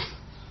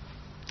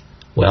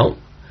 Well,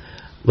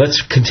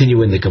 let's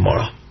continue in the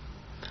Gemara.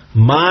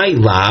 My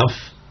lav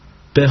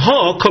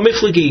beha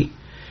komiflagi.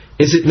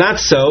 Is it not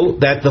so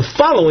that the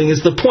following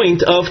is the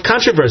point of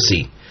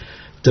controversy?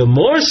 The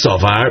more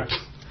sovar,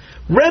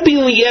 Rebbe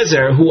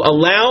Eliezer, who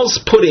allows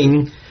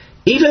putting,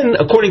 even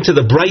according to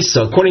the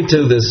brisa, according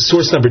to the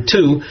source number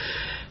 2,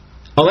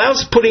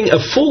 allows putting a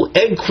full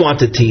egg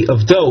quantity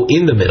of dough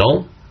in the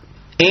middle.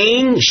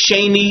 Ein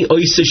sheni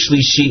oisa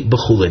shlishi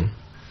b'chulin.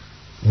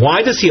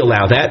 Why does he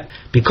allow that?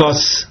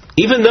 Because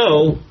even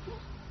though,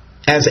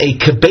 as a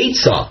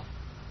kibetza,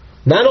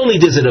 not only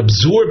does it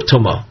absorb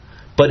tumah,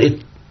 but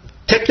it,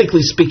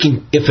 technically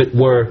speaking, if it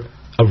were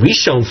a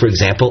rishon, for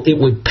example, it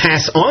would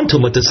pass on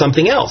tumah to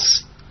something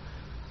else.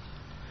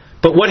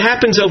 But what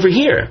happens over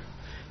here?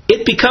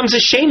 it becomes a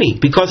sheni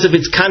because of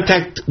its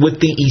contact with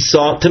the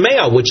Isa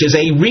Tamea, which is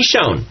a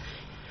Rishon.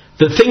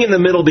 The thing in the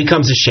middle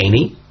becomes a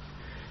sheni,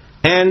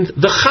 and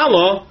the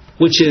challah,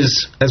 which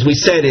is, as we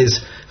said,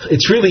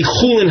 it's really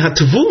chulin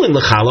hatavulin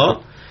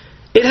l'challah.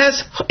 It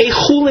has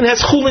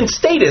chulin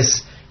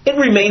status. It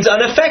remains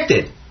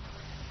unaffected.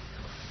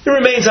 It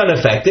remains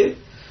unaffected,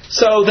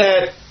 so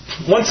that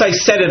once I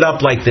set it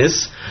up like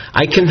this,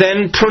 I can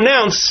then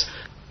pronounce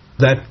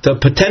that the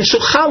potential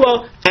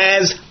challah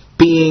as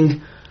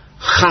being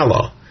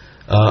challah.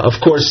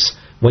 Of course,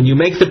 when you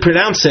make the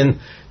pronouncement,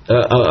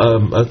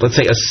 let's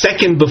say a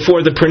second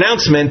before the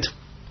pronouncement,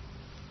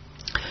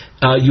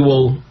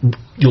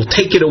 you'll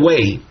take it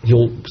away.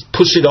 You'll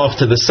push it off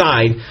to the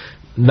side,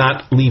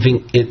 not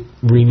leaving it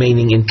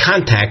remaining in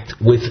contact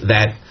with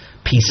that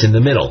piece in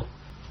the middle.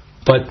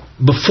 But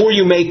before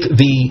you make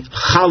the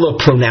challah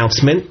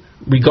pronouncement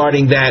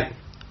regarding that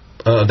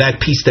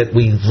piece that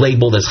we've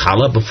labeled as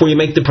challah, before you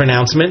make the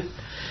pronouncement,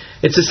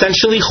 it's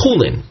essentially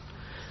chulin.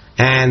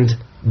 And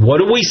what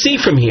do we see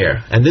from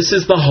here? And this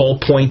is the whole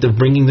point of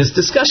bringing this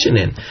discussion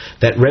in.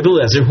 That Rebbe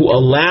Lezer, who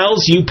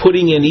allows you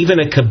putting in even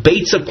a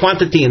kabetza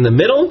quantity in the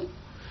middle,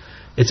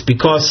 it's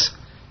because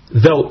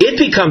though it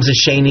becomes a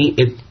sheni,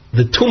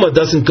 the tuma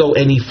doesn't go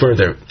any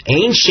further.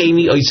 Ein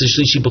sheni oisa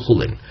shlishi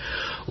b'chulin.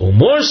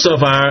 Umor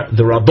savar,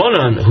 the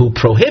Rabbanan who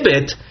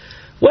prohibit,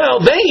 well,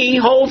 they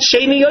hold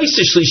sheni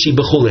oisa shlishi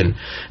b'chulin.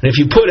 And if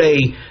you put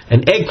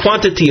an egg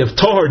quantity of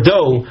tohar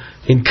dough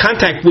in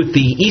contact with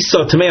the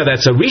Isa Tamea,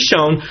 that's a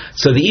Rishon,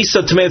 so the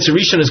Isa Tamea, that's a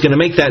Rishon, is going to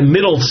make that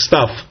middle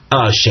stuff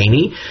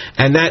sheni,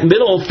 and that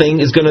middle thing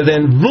is going to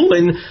then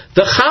ruin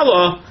the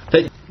challah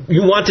that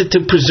you wanted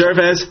to preserve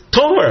as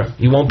tohar.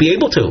 You won't be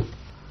able to.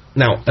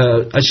 Now,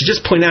 I should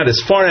just point out,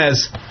 as far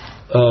as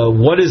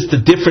what is the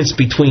difference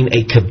between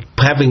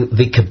having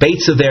the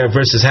kabetza there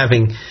versus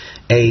having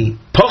a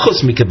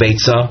pochos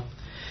mikabetza,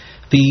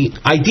 the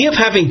idea of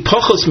having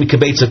pochos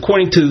mikabetza,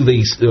 according to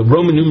the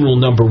Roman numeral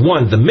number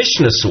 1, the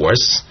Mishnah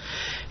source,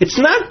 it's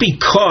not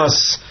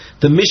because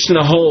the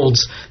Mishnah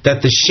holds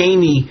that the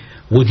sheni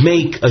would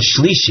make a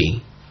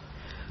shlishi,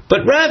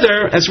 but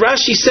rather, as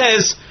Rashi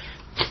says,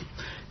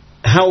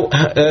 how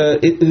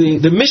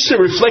the Mishnah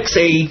reflects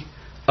a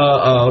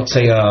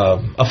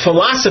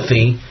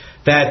philosophy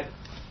that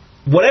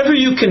whatever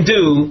you can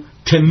do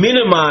to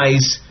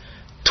minimize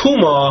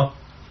tuma,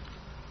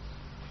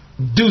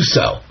 do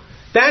so.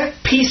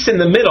 That piece in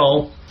the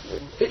middle,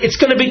 it's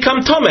going to become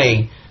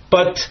tomei,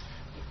 but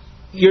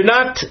you're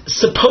not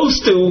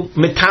supposed to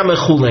metame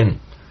chulin.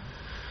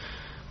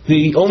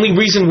 The only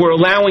reason we're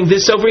allowing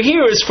this over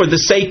here is for the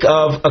sake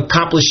of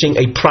accomplishing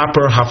a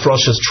proper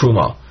hafroshas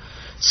truma.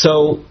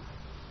 So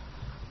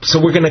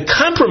we're going to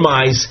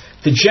compromise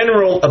the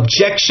general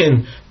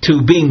objection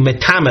to being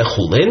metame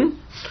chulin,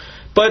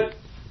 but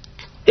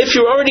if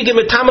you're already going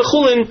to metame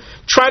chulin,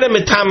 try to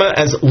metame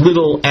as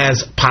little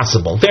as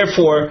possible.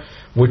 Therefore,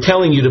 we're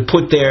telling you to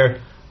put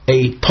there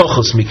a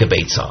pochos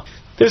mikabetza.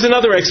 There's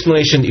another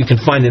explanation you can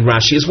find in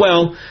Rashi as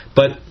well,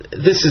 but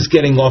this is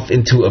getting off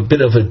into a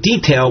bit of a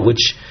detail,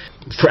 which,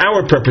 for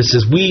our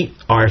purposes, we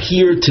are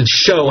here to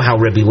show how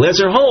Rebbe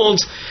Lezer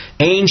holds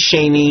ein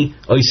sheni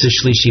oisa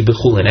shlishi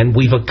b'chulin, and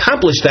we've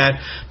accomplished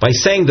that by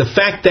saying the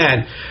fact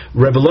that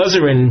Rebbe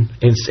Lezer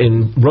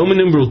in Roman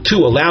numeral 2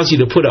 allows you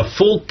to put a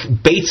full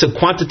beitza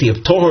quantity of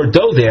tohar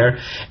dough there,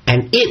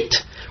 and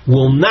it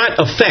will not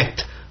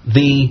affect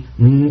the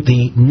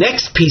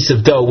next piece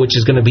of dough, which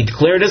is going to be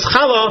declared as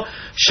challah,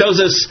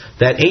 shows us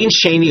that ein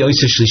sheni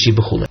oisa shlishi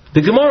b'chulin.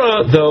 The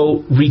Gemara,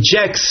 though,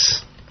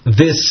 rejects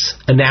this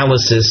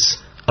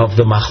analysis of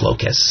the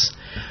machlokes.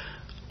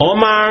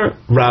 Omar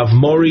Rav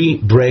Mori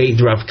Brei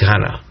Rav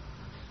Kahana.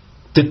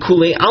 The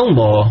Kulei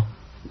Alma,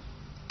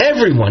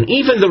 everyone,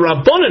 even the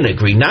Rabbanan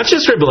agree, not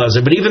just Rebbe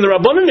Lezer, but even the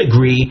Rabbanan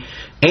agree,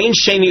 ein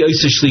sheni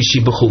oisa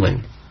shlishi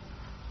b'chulin.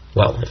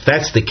 Well, if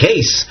that's the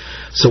case,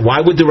 so why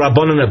would the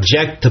Rabbanan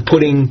object to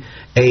putting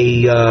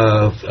a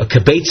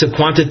kabetza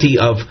quantity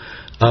of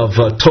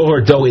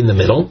tohar dough in the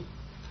middle?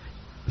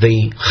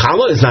 The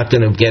challah is not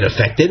going to get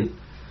affected.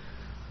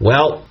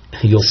 Well,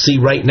 you'll see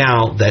right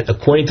now that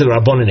according to the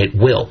Rabbanan, it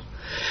will.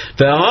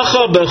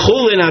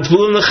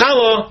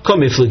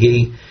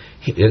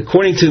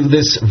 According to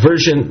this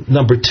version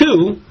number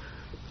 2,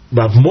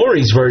 Rav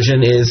Mori's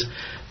version is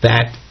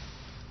that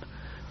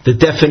the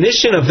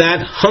definition of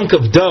that hunk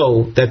of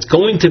dough that's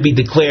going to be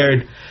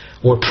declared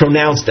or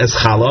pronounced as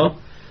challah,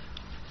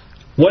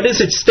 what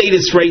is its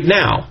status right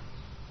now?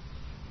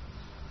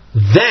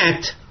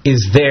 That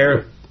is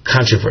their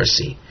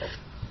controversy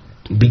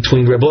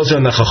between Rebbe Lezer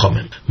and the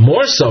Chachamim.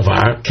 More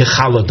savar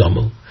kechallah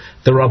damu.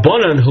 The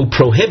Rabbanan who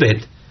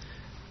prohibit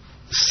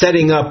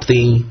setting up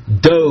the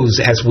doughs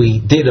as we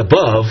did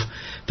above,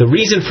 the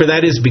reason for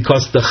that is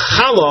because the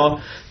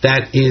challah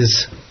that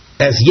is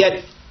as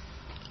yet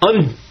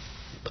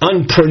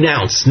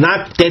unpronounced,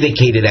 not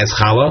dedicated as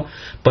challah,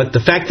 but the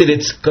fact that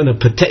it's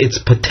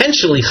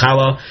potentially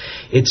challah,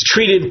 it's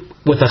treated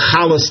with a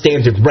challah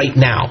standard right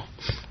now.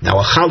 Now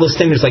a challah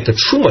standard is like a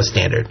truma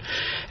standard,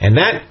 and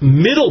that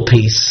middle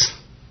piece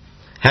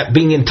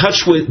being in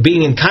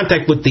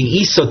contact with the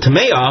Isa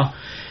Tameah,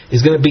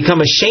 is going to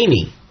become a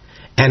Sheni.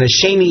 And a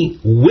Sheni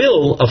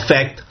will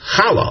affect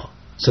Chala.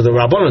 So the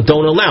Rabbanan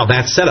don't allow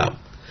that setup.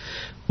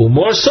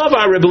 Umor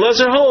Savar, Rebbe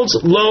Lezer holds,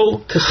 Lo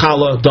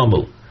Kechala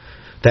Damu.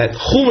 That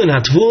Chulin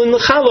Hatvulin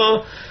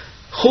L'Chala,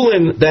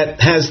 Chulin that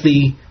has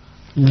the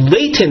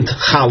latent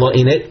Chala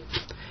in it,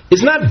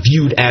 is not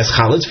viewed as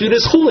Chala, it's viewed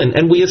as Chulin.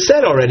 And we have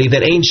said already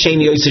that Ein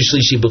Sheni Yoseh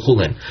Shlishi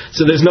B'Chulin.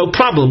 So there's no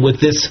problem with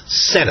this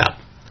setup.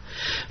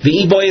 The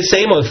Iboy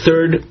Yisayim, a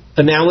third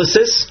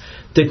analysis,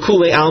 the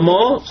Kule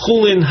Alma,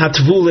 Chulin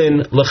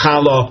Hatvulin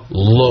L'Chala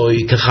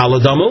Loi Kechala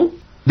Damu,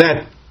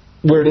 that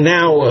we're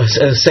now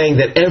saying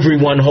that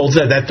everyone holds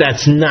that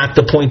that's not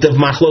the point of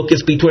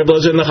Machlokes between Rebbe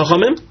Lezer and the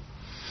Chachamim.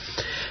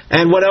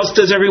 And what else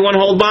does everyone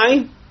hold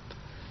by?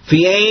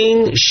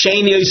 V'ein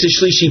Shein Yoseh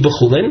Shlishi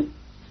B'Chulin.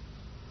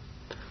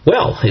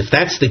 Well, if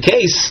that's the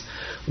case,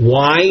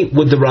 why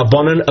would the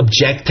Rabbanan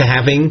object to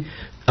having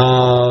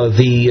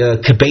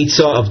the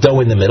kibetza of dough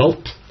in the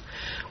middle?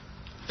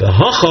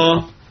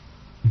 V'hacha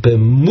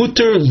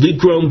b'muter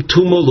ligrom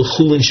tumo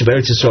l'chulin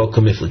sheberetz Yisrael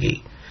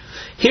kamiflagi.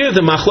 Here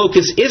the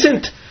machlokes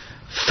isn't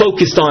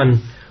focused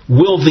on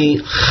will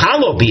the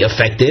challah be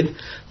affected.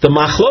 The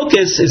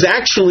machlokes is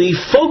actually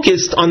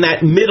focused on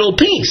that middle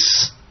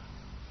piece.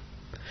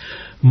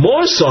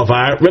 More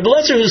sovar, Rebbe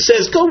Lezer, who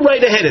says go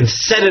right ahead and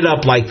set it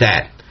up like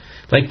that,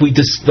 like we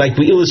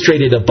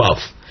illustrated above.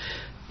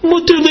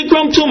 Muter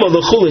ligrom tumo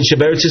l'chulin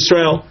sheberetz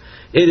Yisrael.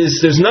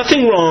 There's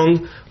nothing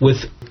wrong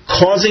with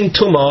causing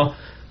tumah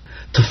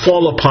to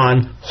fall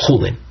upon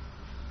chulin.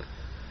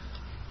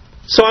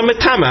 So I'm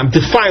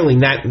defiling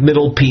that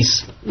middle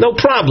piece. No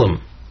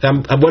problem.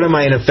 What am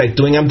I in effect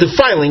doing? I'm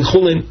defiling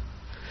chulin.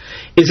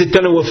 Is it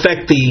going to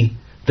affect the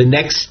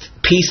next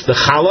piece, the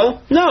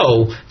challah?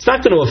 No, it's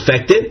not going to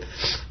affect it,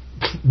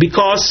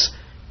 because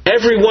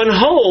everyone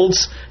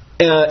holds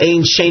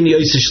ein sheni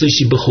yoseh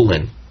shlishi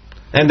b'chulin,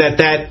 and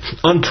that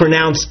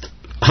unpronounced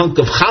hunk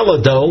of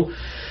challah dough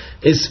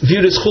is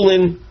viewed as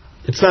chulin.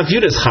 It's not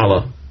viewed as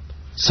challah.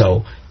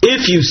 So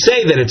if you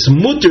say that it's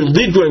muter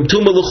lidroim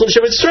tumah l'chulin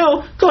sheberetz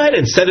Yisrael, go ahead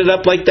and set it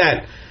up like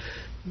that.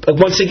 But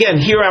once again,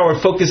 here our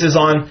focus is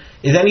on,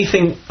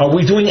 are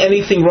we doing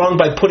anything wrong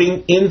by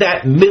putting in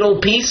that middle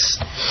piece?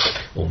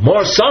 Well,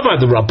 more savar,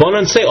 the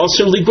Rabbanan say,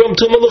 also ligrom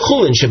tumah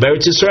l'chulin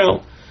sheberetz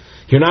Yisrael.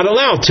 You're not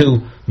allowed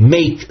to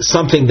make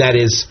something that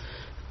is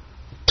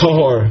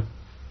tahor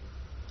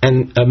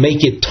and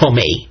make it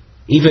tomei,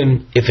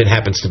 even if it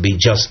happens to be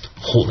just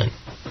chulin.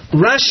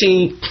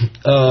 Rashi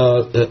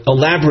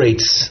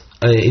elaborates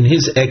in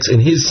his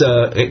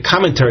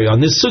commentary on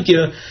this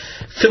sugya,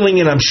 filling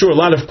in, I'm sure, a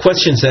lot of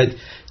questions that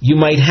you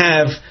might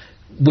have,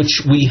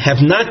 which we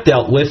have not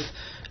dealt with.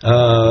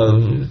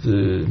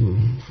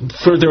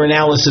 Further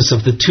analysis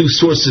of the two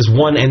sources,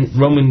 one and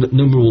Roman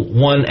numeral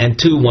 1 and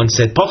 2. One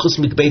said pachos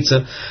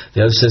mikbeitza,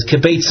 the other says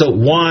kibetza.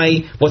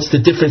 Why? What's the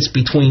difference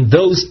between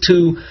those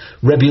two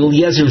Rebbe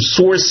Eliezer's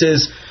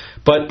sources?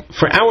 But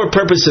for our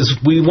purposes,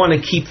 we want to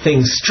keep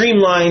things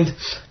streamlined,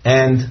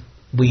 and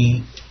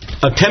we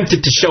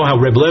attempted to show how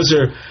Rebbe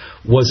Lezer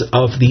was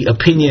of the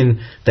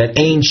opinion that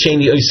ein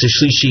sheni yoseh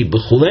shlishi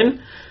b'chulin,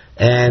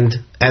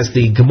 and as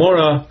the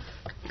Gemara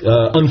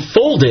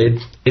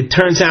unfolded, it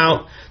turns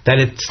out that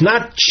it's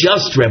not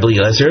just Rebbe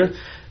Lezer,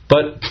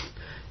 but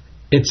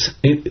it's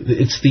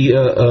the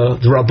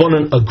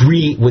Rabbanan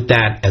agree with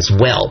that as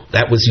well.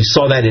 You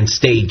saw that in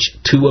stage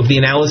 2 of the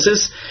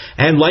analysis,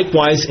 and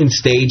likewise in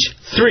stage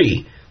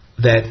 3,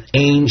 that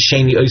ein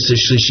sheni yoseh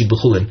shlishi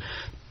b'chulin.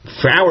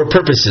 For our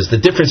purposes, the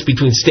difference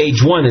between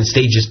stage 1 and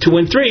stages 2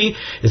 and 3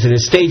 is that in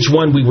stage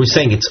 1 we were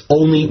saying it's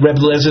only Rebbe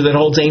Lezer that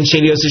holds ein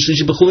sheni yoseh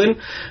shlishi b'chulin,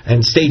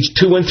 and stage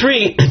 2 and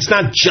 3 it's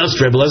not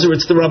just Rebbe Lezer,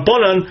 it's the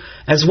Rabbanan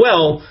as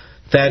well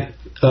that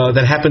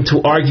happened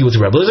to argue with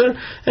Rebbe Lezer,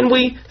 and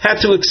we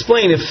had to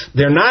explain, if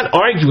they're not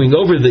arguing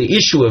over the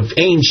issue of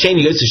ein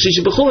sheni yoseh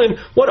shlishi b'chulin,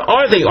 what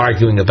are they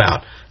arguing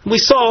about? And we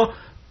saw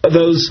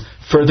those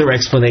further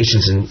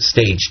explanations in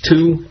stage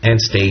 2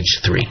 and stage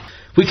 3.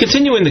 We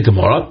continue in the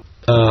Gemara.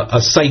 A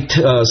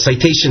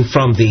citation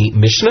from the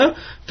Mishnah.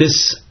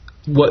 This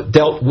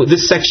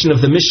section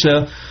of the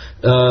Mishnah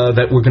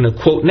that we're going to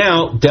quote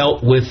now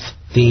dealt with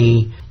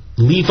the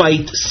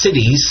Levite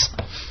cities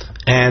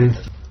and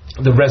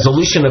the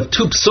resolution of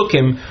two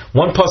psukim.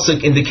 One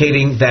pasuk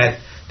indicating that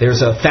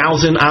there's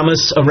 1,000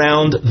 amos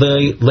around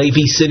the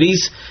Levi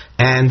cities,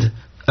 and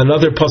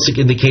another pasuk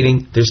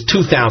indicating there's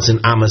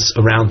 2,000 amos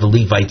around the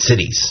Levite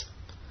cities.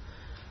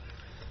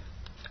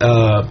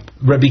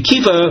 Rabbi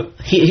Kiva,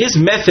 his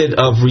method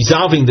of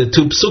resolving the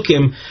two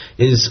psukim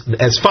is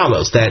as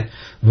follows: that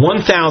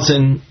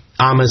 1,000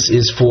 amos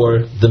is for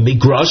the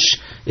migrash,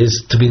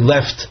 is to be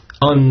left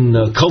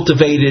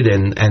uncultivated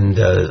and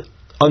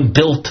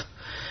unbuilt,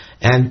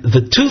 and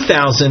the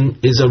 2,000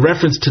 is a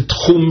reference to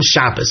Tchum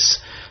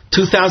Shabbos.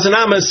 2,000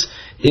 amos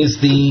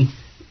is the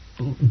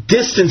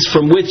distance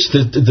from which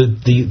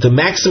the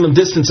maximum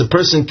distance a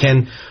person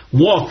can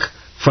walk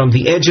from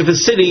the edge of a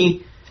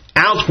city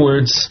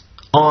outwards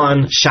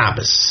on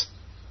Shabbos.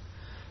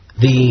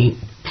 The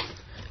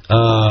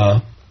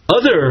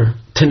other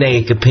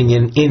Tanaic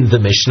opinion in the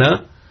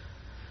Mishnah,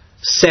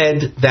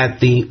 said that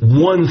the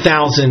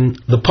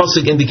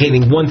pasuk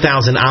indicating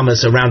 1,000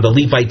 amas around the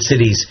Levite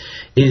cities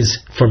is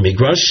for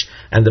Migrash,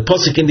 and the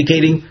pasuk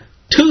indicating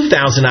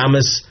 2,000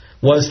 amas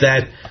was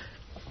that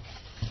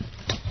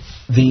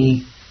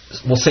the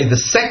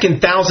second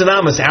 1,000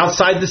 amas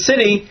outside the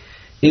city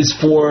is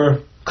for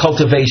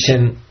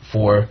cultivation,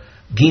 for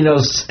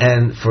ginos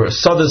and for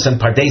sodas and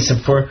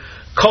pardesim, for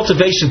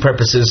cultivation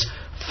purposes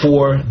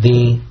for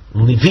the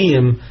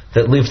Levium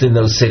that lived in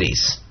those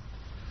cities.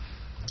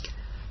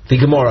 The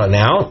Gemara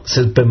now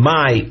says,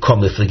 "B'mai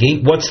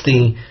komifligi." What's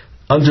the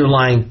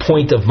underlying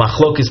point of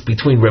machlokas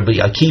between Rabbi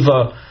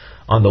Akiva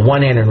on the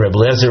one hand and Rabbi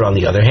Eliezer on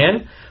the other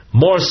hand?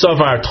 Mor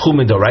savar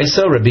tchumin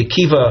doraisa. Rabbi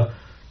Akiva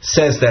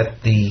says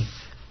that the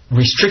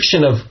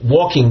restriction of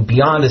walking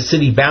beyond the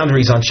city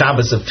boundaries on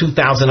Shabbos of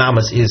 2,000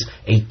 amas is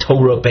a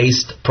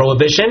Torah-based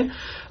prohibition.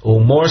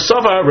 Mor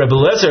savar, Rabbi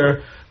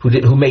Eliezer,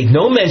 who made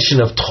no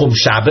mention of Tchum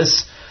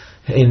Shabbos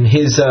in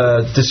his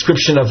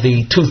description of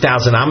the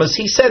 2,000 amas,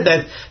 he said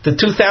that the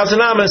 2,000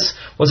 amas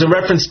was a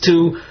reference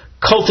to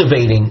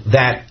cultivating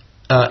that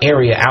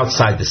area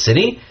outside the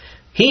city.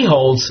 He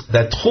holds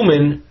that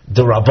Tchumin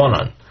de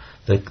Rabbanan,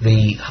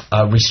 the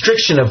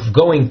restriction of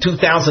going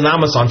 2,000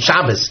 amas on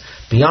Shabbos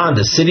beyond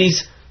the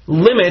city's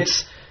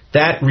limits,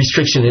 that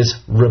restriction is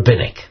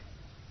rabbinic.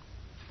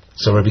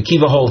 So Rabbi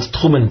Kiva holds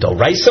Tchumin de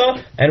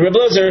Raisa and Rabbi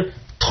Eliezer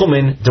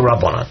Tchumin de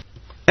Rabbanan.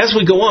 As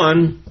we go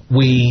on,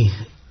 we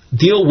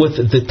deal with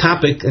the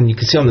topic, and you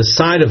can see on the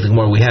side of the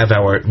Gemara we have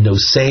our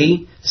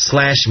Nosei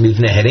 /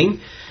 Mivne heading.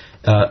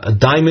 A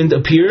diamond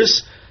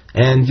appears,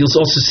 and you'll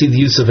also see the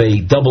use of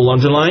a double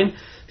underline.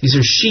 These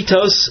are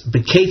Shitos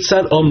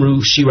Beketzad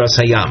Omru Shiras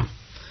Hayam.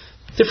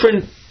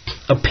 Different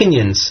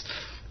opinions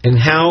in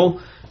how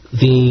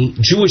the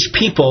Jewish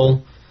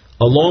people,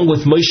 along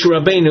with Moshe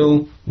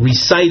Rabbeinu,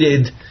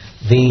 recited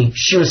the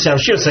Shiras Hayam.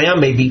 Shiras Hayam,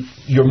 maybe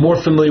you're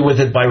more familiar with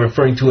it by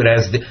referring to it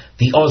as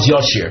the Oz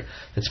Yoshir.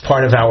 It's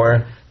part of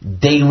our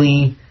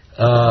daily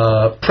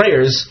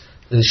prayers.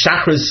 The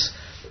Shachris,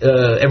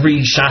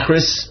 every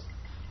Shachris,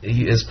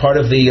 as part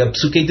of the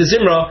Psukei de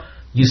Zimra,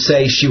 you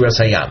say Shiras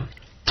Hayam.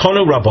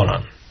 Tonu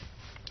Rabbanan.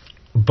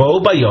 Bo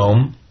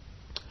Bayom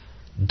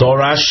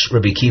Dorash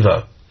Rabbi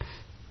Kiva.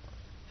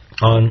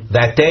 On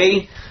that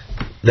day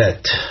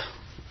that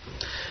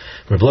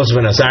Rabbi Elazar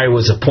ben Azariah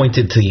was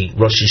appointed to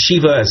Rosh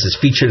Yeshiva, as is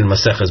featured in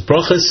Maseches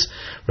Brochus,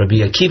 Rabbi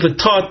Akiva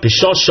taught,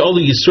 B'shal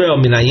she'olu Yisrael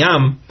min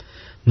hayam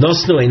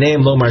nosnu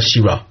eineim lomar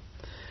shira.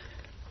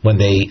 When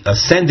they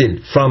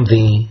ascended from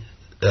the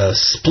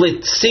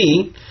split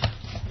sea,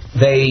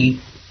 they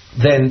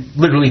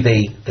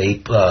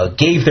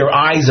gave their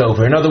eyes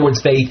over. In other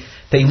words, they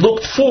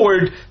looked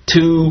forward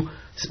to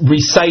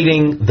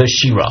reciting the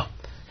Shira.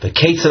 The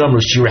Ketzad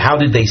Amru Shira. How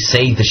did they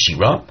say the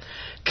Shira?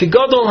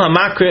 Kegadol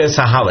hamakre es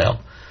hahalel.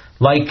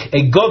 Like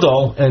a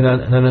gadol, and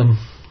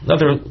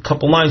another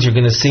couple lines you're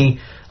going to see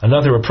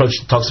another approach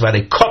that talks about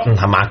a cotton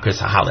hamakre es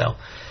hahalel.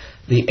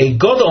 A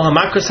gadol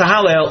hamakre es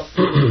hahalel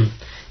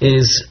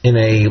is in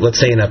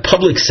a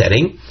public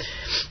setting.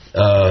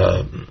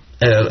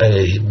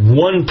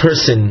 One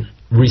person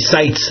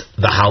recites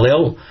the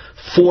Hallel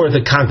for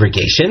the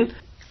congregation.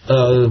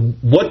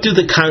 What do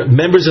the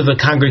members of the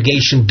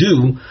congregation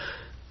do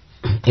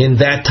in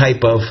that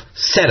type of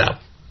setup?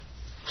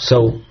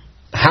 So,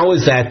 how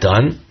is that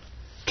done?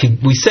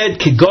 We said,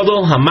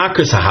 Kigodol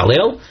hamakras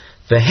ha'Hallel,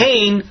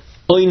 v'hein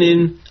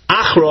oinin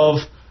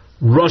achrov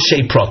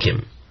roshei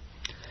prokim.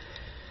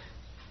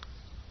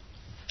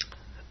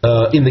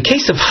 In the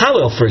case of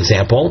Hallel, for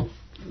example,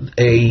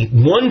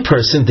 one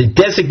person, the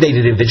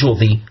designated individual,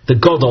 the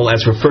Godol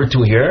as referred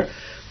to here,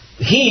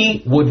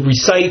 he would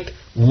recite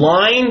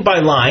line by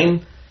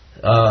line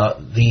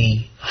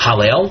the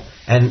Hallel,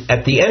 and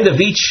at the end of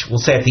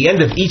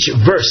each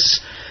verse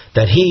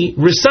that he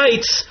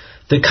recites,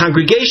 the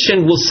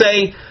congregation will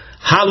say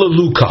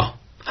Hallelujah.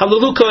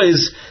 Hallelujah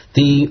is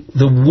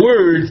the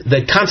word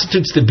that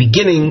constitutes the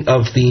beginning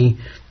of the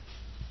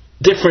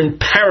different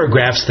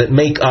paragraphs that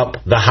make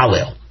up the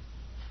Hallel.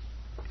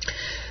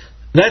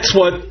 That's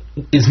what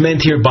is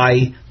meant here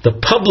by the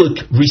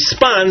public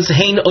response,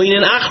 Hein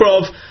Oinen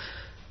Achrov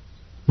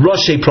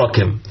Roshei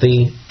Prokim,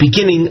 the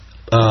beginning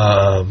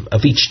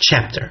of each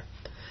chapter.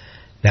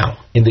 Now,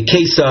 in the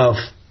case of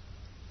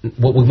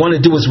what we want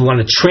to do is we want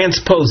to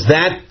transpose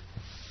that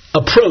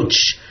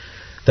approach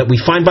that we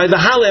find by the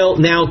Hallel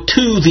now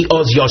to the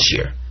Oz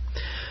Yoshir.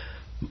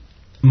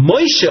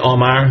 Moshe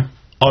Omar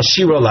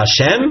Ashira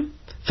Lashem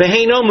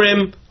Ve'hein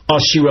Omrim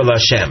Ashira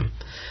Lashem.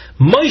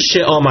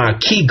 Moshe Omar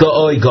Ki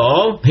Ga'oi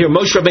Ga'o. Here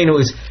Moshe Rabbeinu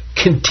is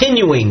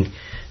continuing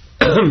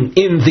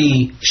in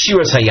the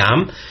Shiras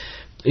Hayam.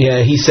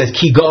 He says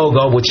Ki Ga'o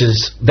Ga'o, which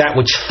is that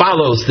which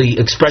follows the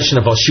expression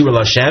of Ashira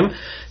Lashem.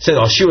 Said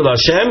Ashira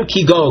Lashem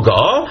Ki Ga'o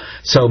Ga'o.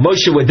 So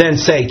Moshe would then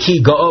say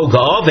Ki Ga'o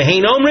Ga'o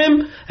Ve'hein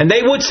Omrim, and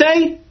they would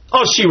say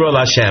Ashira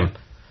Lashem.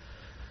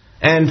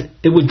 And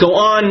it would go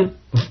on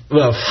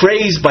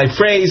phrase by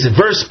phrase,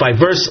 verse by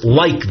verse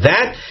like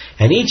that,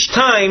 and each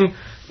time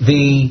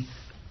the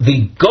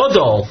the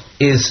Gadol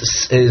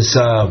is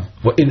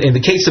in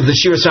the case of the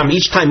Shir Hayam,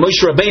 each time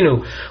Moshe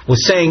Rabbeinu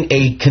was saying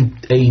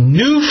a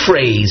new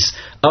phrase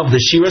of the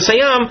Shir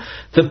Hayam,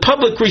 the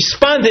public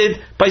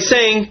responded by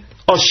saying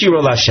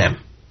Ashira Lashem.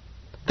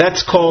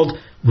 That's called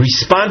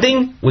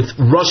responding with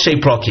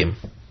Roshei Prokim.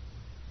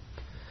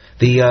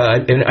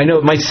 I know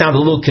it might sound a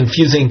little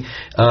confusing.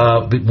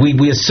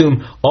 We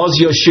assume Oz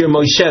Yoshir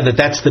Moshe,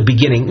 that's the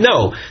beginning.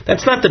 No,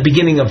 that's not the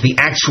beginning of the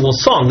actual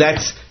song.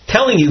 That's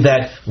telling you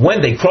that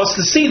when they crossed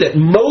the sea, that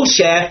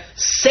Moshe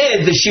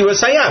said the Shir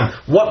Hayam.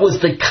 What was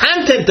the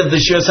content of the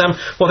Shir Hayam?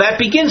 Well, that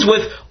begins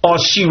with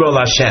Ashira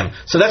Lashem.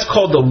 So that's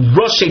called the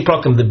Roshei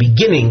Prokim, the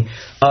beginning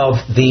of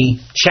the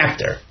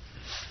chapter.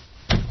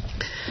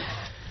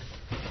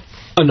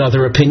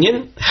 Another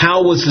opinion,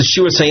 how was the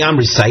Shir Hayam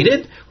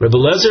recited? Rebbe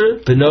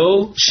Lezer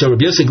beno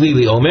Rabbi Yosef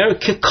Glili Omer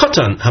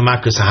kekotan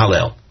hamakris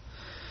halel.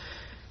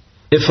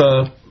 If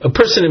a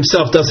person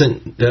himself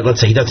doesn't, let's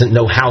say he doesn't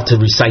know how to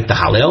recite the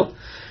Hallel,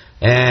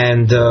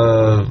 and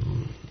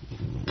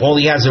all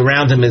he has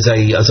around him is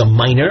a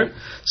minor,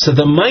 so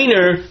the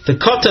minor, the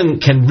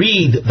kotan, can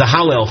read the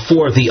Hallel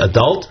for the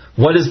adult.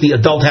 What does the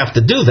adult have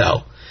to do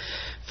though?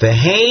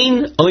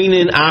 V'hein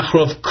oinin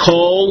achrov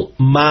kol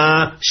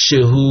ma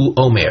shehu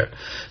omer.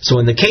 So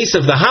in the case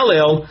of the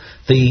Hallel,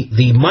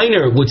 the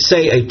minor would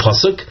say a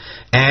pasuk,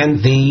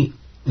 and the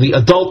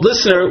adult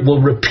listener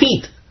will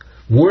repeat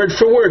word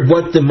for word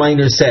what the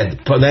minor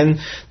said. But then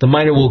the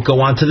minor will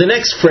go on to the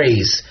next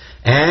phrase,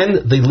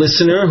 and the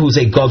listener, who's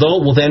a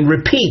gadol, will then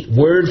repeat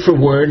word for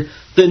word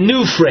the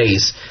new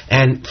phrase,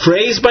 and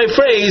phrase by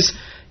phrase,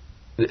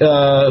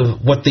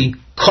 what the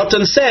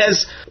kotan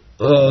says,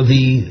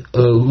 the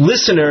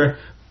listener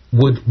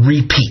would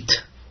repeat.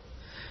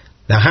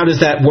 Now, how does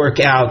that work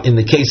out in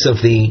the case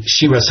of the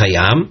Shiras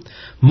Hayam?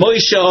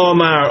 Moshe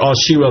Omar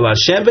Ashira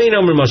Lashem, Vein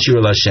Omrim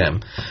Ashira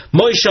Lashem.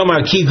 Moshe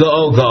Omar Ki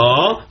Ga'o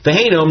Ga'o,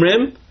 Vein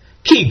Omrim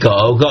Ki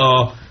Ga'o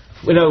Ga'o.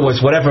 In other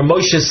words, whatever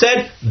Moshe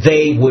said,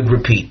 they would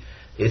repeat.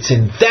 It's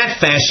in that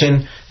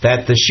fashion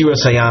that the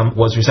Shiras Hayam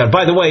was recited.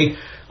 By the way,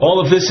 all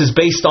of this is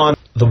based on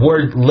the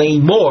word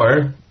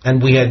Leimor,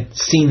 and we had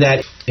seen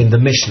that in the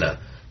Mishnah.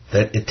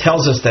 That it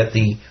tells us that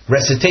the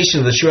recitation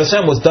of the Shir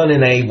Hayam was done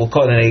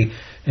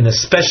in a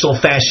special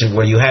fashion,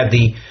 where you had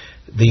the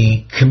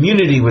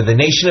community, where the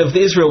nation of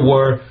Israel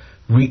were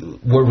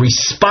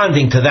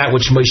responding to that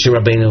which Moshe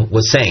Rabbeinu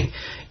was saying.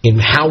 In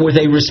how were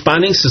they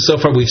responding? So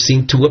far we've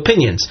seen two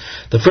opinions.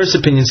 The first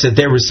opinion said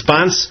their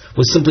response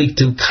was simply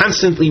to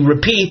constantly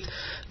repeat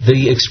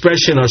the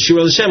expression of Shir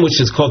Hashem,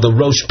 which is called the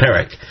Rosh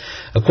Perek.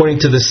 According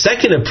to the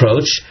second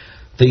approach,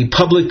 the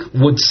public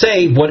would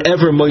say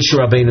whatever Moshe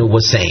Rabbeinu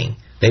was saying.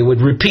 They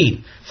would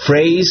repeat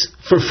phrase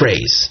for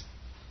phrase.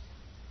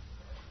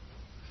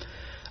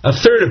 A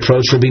third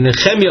approach, Rabbi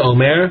Nechemia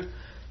Omer,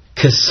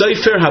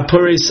 Kesofer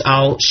Hapuris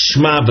al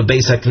Shma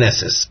Bebeis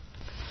HaKnesses.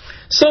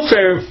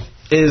 Sofer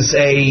is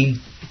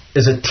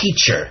a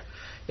teacher.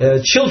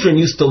 Children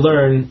used to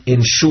learn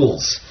in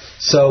shuls.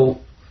 So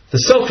the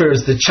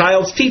Sofers, the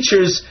child's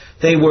teachers,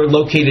 they were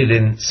located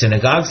in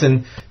synagogues.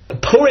 And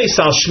Puris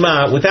al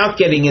Shma, without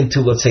getting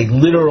into, let's say,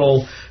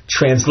 literal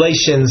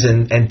translations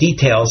and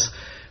details,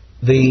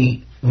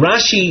 the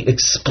Rashi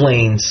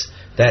explains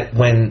that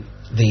when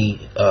the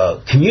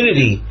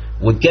community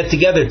would get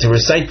together to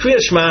recite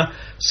Kriyat Shema,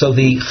 so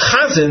the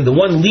Chazan, the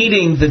one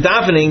leading the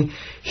davening,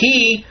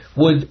 he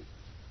would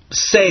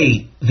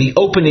say the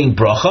opening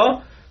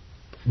bracha,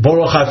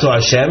 Baruch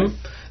Atah Hashem,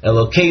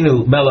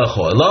 Elokeinu Melech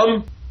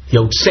Haolam,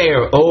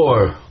 Yotzer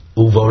Or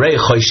Uvorei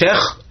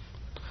Choshech,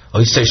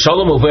 Oisei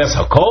Shalom Uveres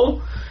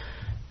Hakol,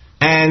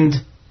 and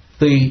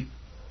the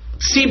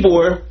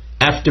Tzibur,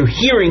 after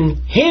hearing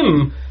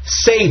him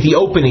say the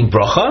opening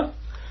bracha,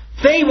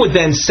 they would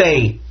then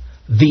say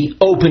the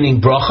opening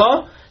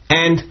bracha,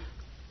 and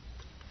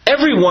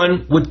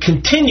everyone would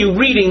continue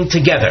reading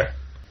together,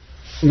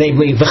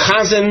 namely the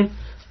Chazan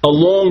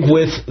along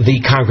with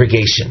the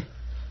congregation.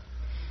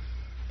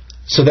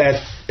 So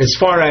that as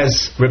far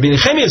as Rabbi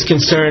Nechemia is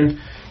concerned,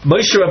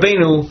 Moshe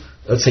Rabbeinu,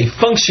 let's say,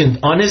 functioned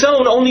on his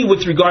own only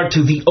with regard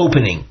to the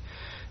opening.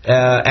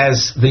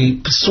 As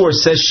the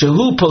source says,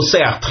 Shehu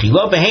Poseach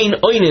Tchila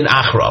V'hein Oinin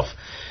Achrav.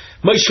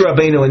 Moshe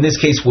Rabbeinu in this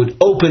case would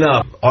open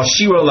up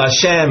Ashira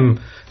Lashem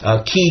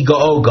Ki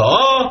Ga'o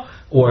Ga'o,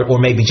 or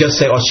maybe just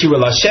say Ashira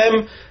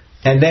Lashem,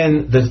 and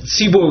then the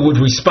Tzibur would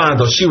respond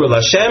Ashira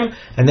Lashem,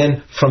 and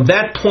then from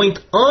that point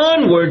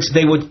onwards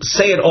they would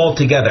say it all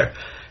together.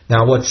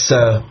 Now what's,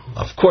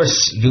 of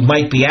course, you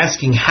might be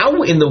asking,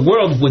 how in the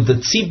world would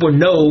the Tzibur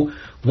know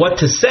what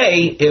to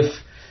say if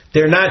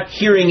they're not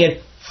hearing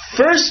it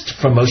first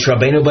from Moshe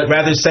Rabbeinu, but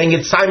rather saying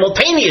it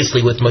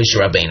simultaneously with Moshe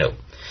Rabbeinu?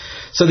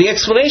 So the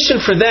explanation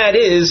for that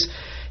is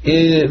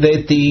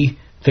that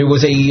there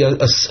was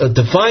a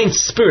divine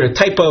spirit, a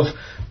type of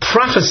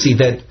prophecy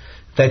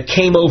that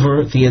came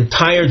over the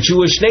entire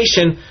Jewish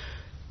nation,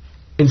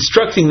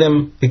 instructing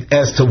them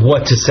as to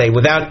what to say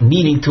without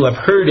needing to have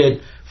heard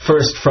it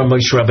first from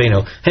Moshe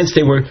Rabbeinu. Hence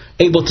they were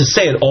able to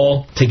say it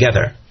all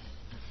together.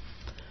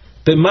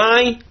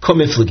 B'mai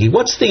komifligi.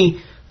 What's the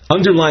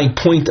underlying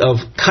point of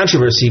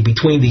controversy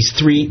between these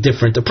three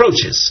different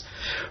approaches.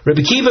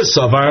 Rabbi Kiva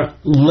Savar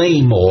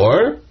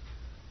Lamor,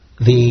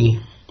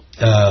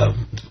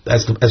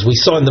 as we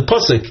saw in the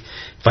pasuk,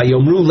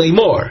 Vayomru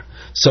Lamor.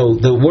 So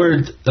the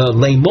word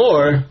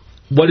Lamor,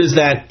 what is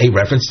that a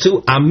reference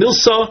to?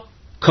 Amilsa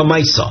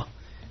Kamaisa.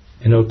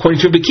 And according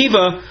to Rabbi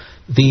Kiva,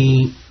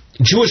 the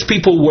Jewish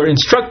people were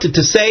instructed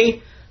to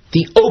say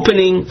the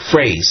opening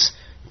phrase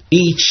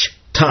each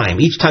time.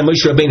 Each time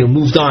Moshe Rabbeinu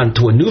moved on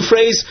to a new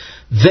phrase,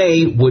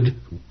 they would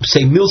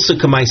say Milsa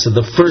Kamaisa,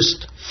 the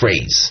first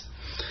phrase.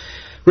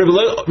 Rabbi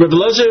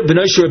Lozer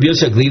Benosh Rabbi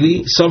Yosef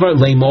Glili Savar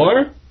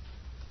Lamor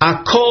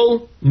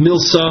Akol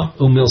Milsa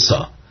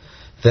Umilsa,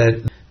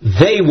 that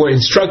they were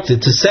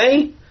instructed to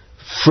say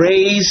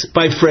phrase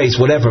by phrase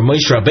whatever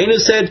Moshe Rabbeinu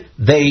said,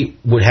 they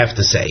would have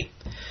to say.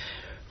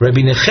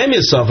 Rabbi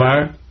Nechemia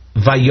Savar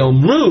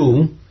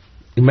Vayomru,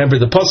 remember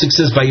the pasuk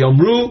says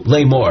Vayomru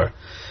Lamor,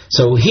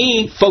 so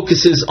he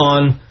focuses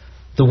on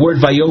the word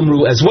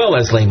Vayomru as well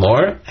as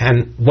Lamor.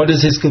 And what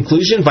is his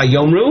conclusion?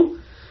 Vayomru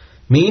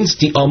means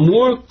the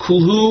Amur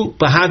Kulhu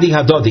Bahadi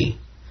Hadodi.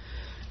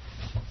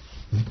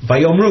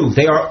 Vayomru,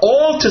 they are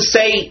all to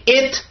say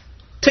it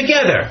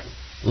together.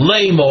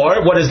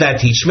 Lamor, what does that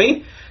teach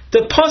me?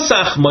 The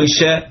Pasach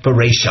Moshe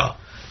Bereisha,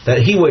 that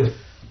he would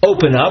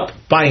open up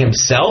by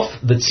himself,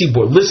 the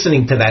tzibur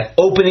listening to that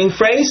opening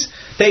phrase,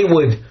 they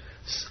would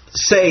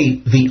say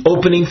the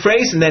opening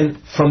phrase, and then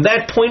from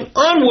that point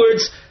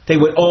onwards, they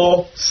would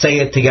all say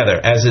it together,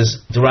 as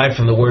is derived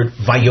from the word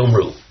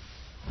Vayomru.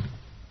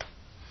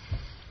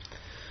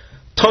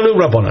 Tonu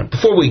Rabbanan.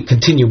 Before we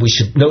continue, we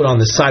should note on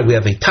the side we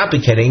have a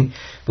topic heading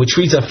which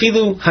reads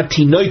Afilu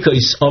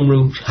Hatinoikos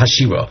Omru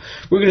Hashira.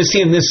 We're going to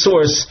see in this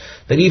source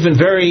that even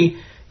very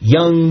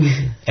young,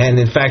 and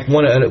in fact,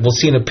 we'll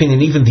see an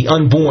opinion, even the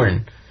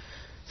unborn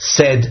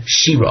said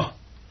Shira.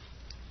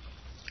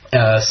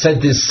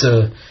 Said this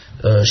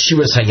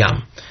Shiras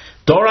Hayam.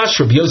 Dorash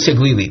Rabbi Yosef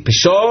Glili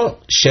B'shor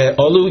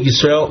she'olu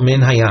Yisrael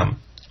min Hayam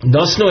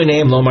Nosnu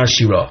eneim lomar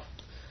Shira.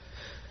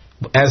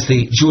 As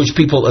the Jewish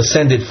people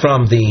ascended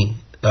from the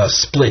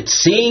split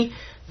sea,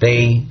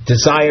 they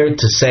desired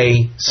to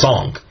say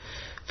song.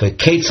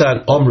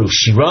 V'ketzad omru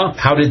Shira.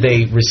 How did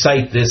they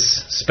recite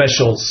this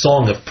special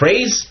song of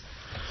praise?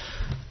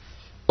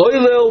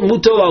 Oilel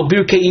mutol al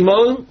birkei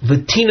imo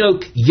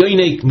v'tinok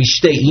yoinek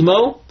mishtei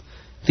imo.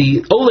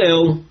 The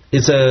olel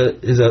is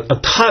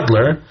a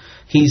toddler.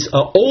 He's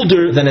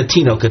older than a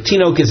tinok. A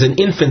tinok is an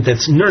infant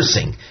that's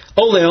nursing.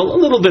 Olel, a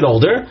little bit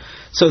older.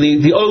 So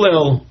the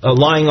olel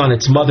lying on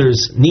its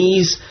mother's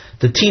knees,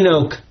 the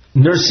tinok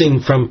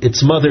nursing from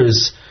its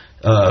mother's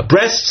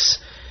breasts.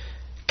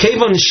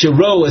 Kevon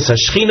shiro es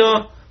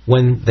hashchina,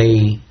 when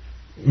they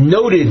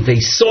noted, they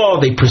saw,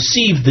 they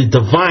perceived the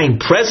divine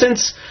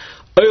presence.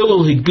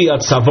 Olel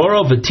higbiat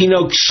savara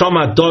v'tinok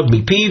shama dod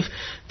mipiv.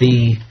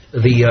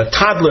 The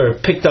toddler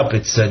picked up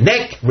its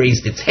neck,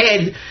 raised its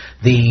head.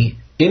 The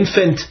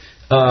infant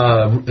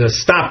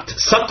stopped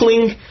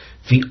suckling.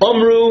 The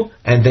omru,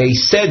 and they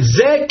said,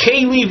 "Ze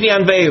keli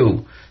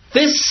v'anveu."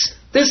 This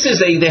is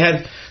they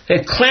had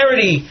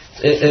clarity.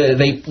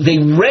 They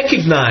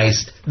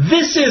recognized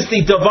this is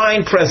the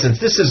divine presence.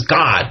 This is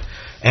God,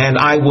 and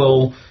I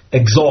will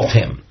exalt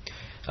Him.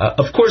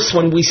 Of course,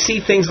 when we see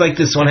things like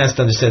this, one has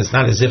to understand it's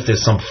not as if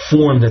there's some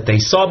form that they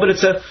saw, but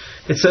it's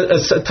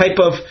a type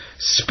of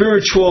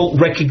spiritual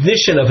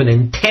recognition of an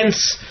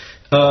intense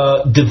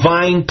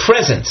divine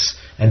presence.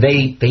 And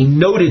they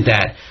noted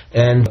that.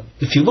 And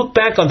if you look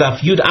back on Daf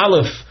Yud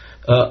Aleph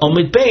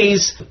Omid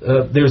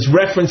Beis, there's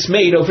reference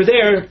made over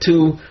there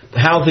to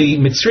how the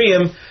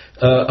Mitzrayim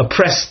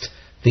oppressed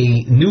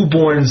the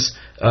newborns.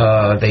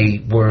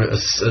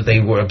 They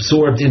were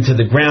absorbed into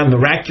the ground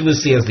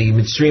miraculously as the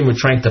Mitzrayim were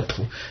trying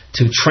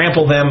to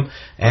trample them,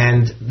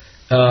 and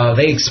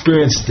they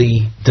experienced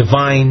the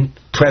divine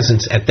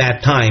presence at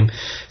that time.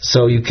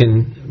 So you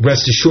can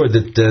rest assured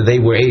that they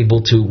were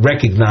able to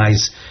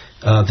recognize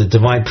the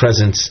divine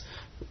presence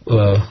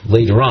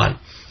later on.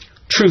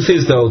 Truth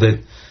is, though,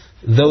 that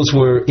those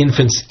were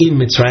infants in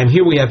Mitzrayim.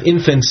 Here we have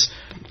infants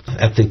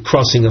at the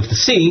crossing of the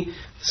sea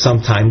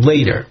sometime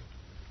later.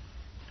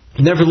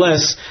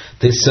 Nevertheless,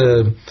 this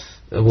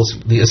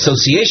the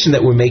association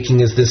that we're making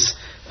is this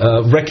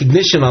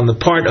recognition on the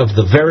part of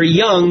the very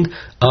young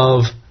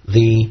of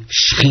the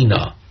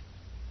Shechina.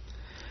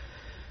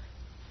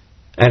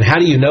 And how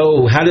do you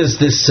know? How does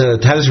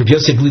Rabbi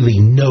Yosef Glili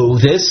know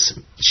this?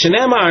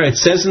 Shenamar, it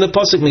says in the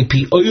pasuk,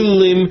 "Mipi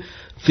oilim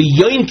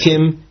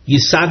v'yoinkim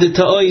yisadet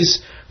ha'ois,"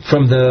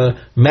 from the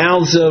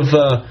mouths of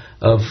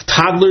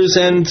toddlers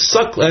and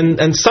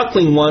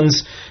suckling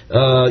ones,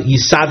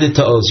 yisadet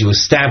ha'oz, you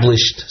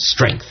established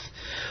strength.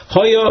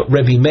 Hoya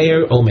Rabbi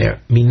Meir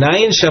Omer,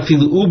 minayin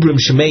shafilu ubrim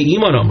shemei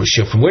iman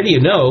amrushir. From where do you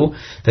know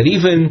that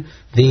even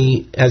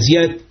the as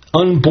yet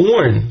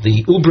unborn,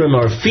 the ubrim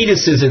are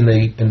fetuses in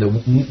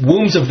the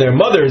wombs of their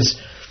mothers,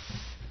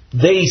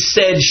 they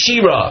said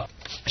Shira.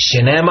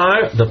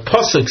 Shenamar, the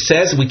pasuk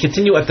says, we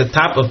continue at the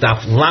top of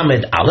Daf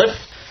Lamed Aleph,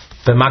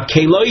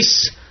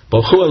 B'makelois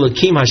Bohu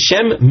Elokim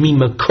Hashem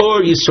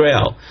Mimakor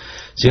Yisrael.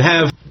 So you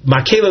have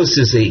Makelos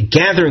is a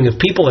gathering of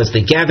people as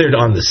they gathered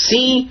on the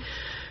sea.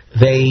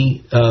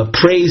 They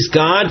praise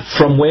God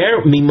from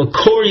where?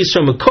 Mimakor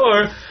Yisrael.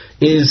 Makor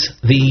is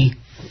the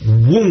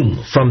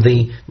womb, from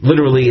the,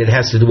 literally it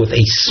has to do with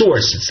a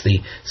source. It's the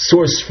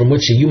source from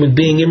which a human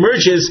being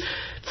emerges.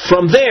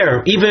 From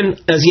there, even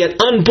as yet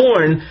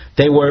unborn,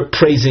 they were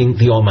praising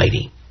the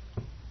Almighty.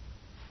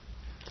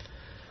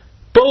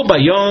 Bo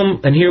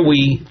Bayom, and here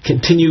we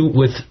continue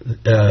with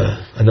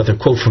another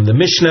quote from the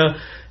Mishnah,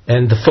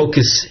 and the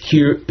focus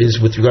here is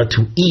with regard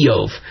to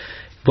Eov.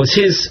 Was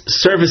his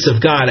service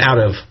of God out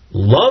of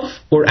love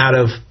or out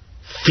of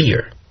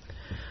fear?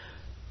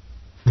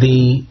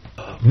 The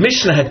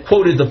Mishnah had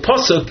quoted the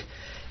pasuk,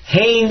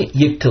 Hein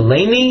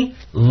Yikteleni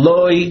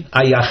Loi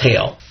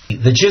Ayachel.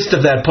 The gist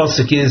of that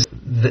pasuk is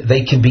that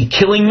they can be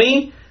killing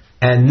me,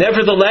 and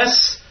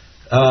nevertheless,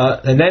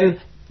 and then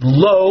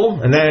lo,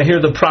 and then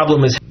here the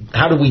problem is,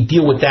 how do we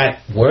deal with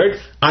that word?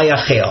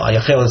 Ayachel.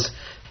 Ayachel is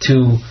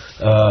to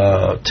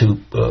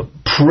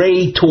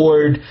pray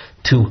toward,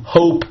 to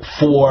hope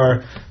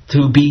for,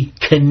 to be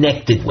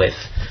connected with.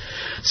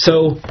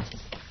 So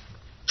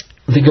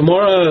the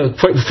Gemara,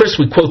 first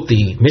we quote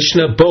the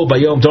Mishnah, Bo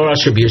Bayom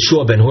Dorash Rabbi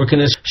Yeshua ben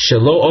Horkanis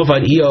Shelo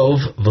Ovad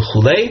Eov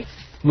v'chulei.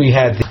 We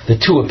had the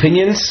two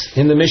opinions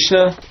in the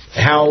Mishnah.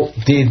 How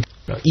did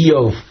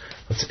Eov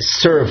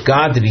serve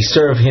God? Did he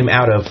serve him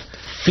out of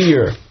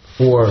fear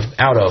or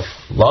out of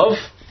love?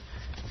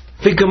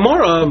 The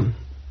Gemara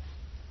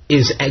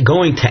is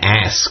going to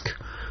ask,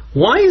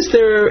 why is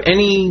there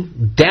any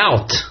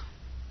doubt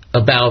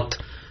about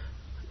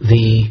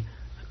the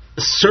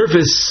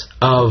service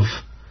of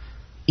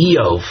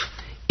Eov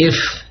if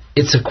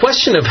it's a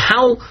question of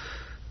how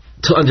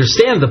to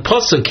understand the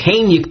pasuk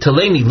Hein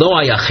Yikteleni Lo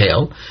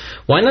Ayachel?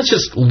 Why not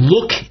just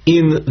look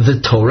in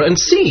the Torah and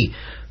see,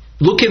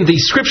 look in the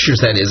scriptures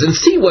that is, and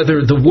see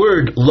whether the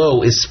word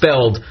Lo is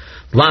spelled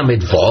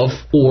Lamed Vav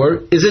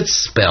or is it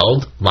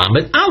spelled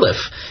Lamed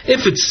Aleph?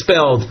 If it's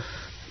spelled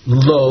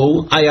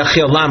Lo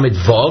Ayachel Lamed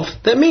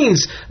Vav, that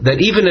means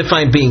that even if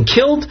I'm being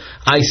killed,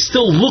 I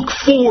still look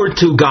forward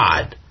to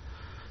God.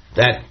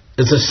 That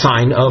is a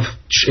sign of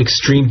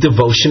extreme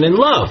devotion and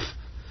love.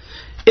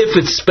 If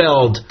it's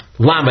spelled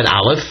Lamed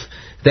Aleph,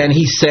 then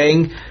he's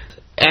saying,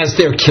 as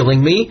they're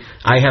killing me,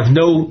 I have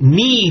no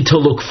need to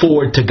look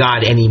forward to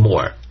God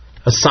anymore.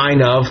 A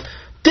sign of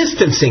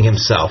distancing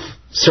himself.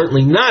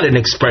 Certainly not an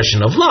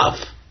expression of love.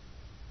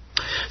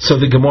 So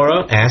the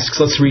Gemara asks,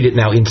 let's read it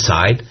now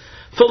inside.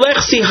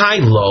 V'lechsi hai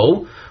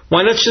lo.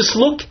 Why not just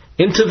look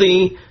into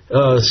the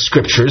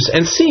scriptures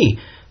and see.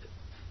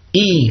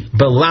 I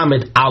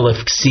belamed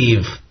aleph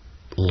ksiv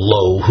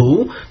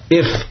lohu.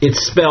 If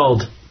it's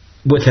spelled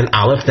with an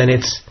aleph, then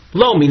it's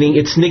lo, meaning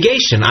it's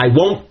negation. I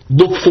won't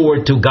look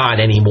forward to God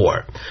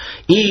anymore.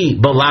 I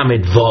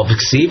belamed vav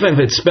ksiv. And if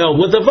it's spelled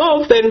with a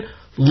vav, then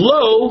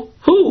lo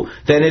hu.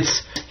 Then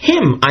it's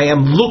him. I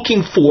am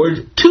looking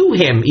forward to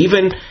him,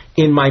 even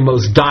in my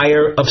most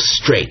dire of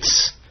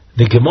straits.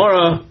 The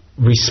Gemara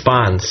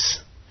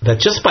responds that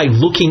just by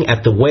looking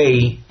at the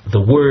way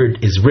the word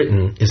is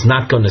written is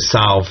not going to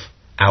solve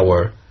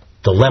our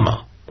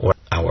dilemma or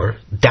our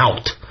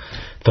doubt.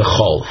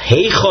 V'chol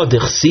heicha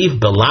d'chsiv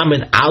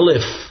belamed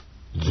aleph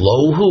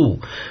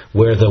lohu,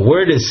 where the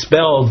word is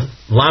spelled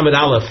lamed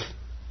aleph,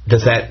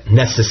 does that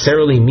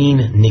necessarily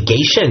mean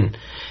negation?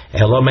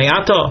 Elo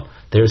me'ata,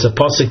 there's a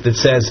pasuk that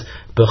says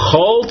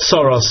b'chol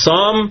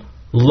tzarasam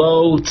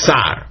lo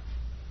tsar,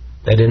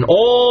 that in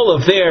all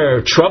of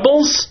their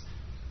troubles,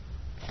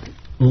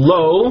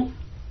 lo,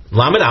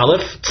 lamed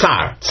aleph,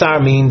 tsar. Tsar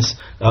means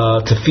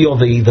to feel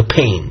the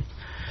pain.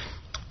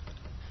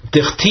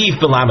 Dichtiv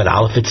b'lamed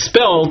aleph, it's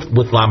spelled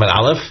with lamed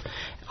aleph.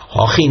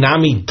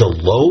 Hachinami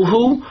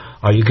delohu,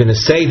 are you going to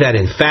say that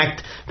in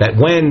fact that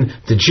when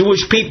the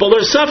Jewish people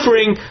are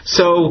suffering,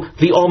 so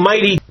the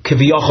Almighty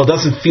Kiviyachol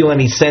doesn't feel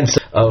any sense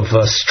of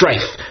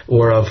strife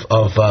or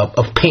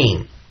of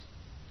pain?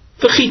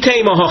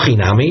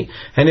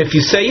 And if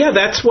you say, yeah,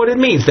 that's what it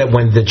means, that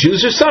when the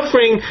Jews are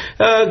suffering,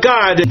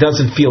 God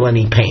doesn't feel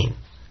any pain.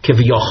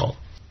 Kiviyachol.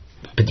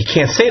 But you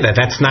can't say that.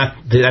 That's not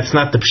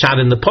the pshat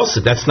in the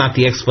pasuk. That's not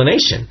the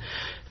explanation.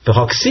 The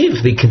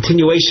Haksiv, the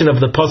continuation of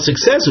the pasuk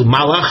says,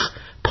 "Malach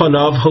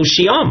panav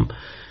hoshiam,"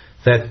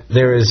 that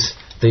there is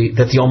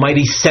that the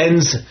Almighty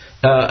sends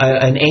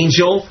an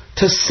angel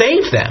to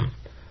save them.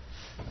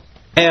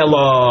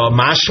 Elo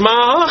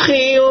mashma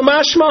hachi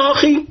umashma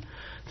hachi.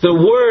 The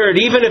word,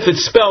 even if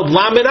it's spelled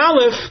lamed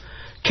aleph,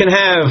 can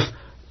have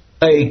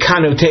a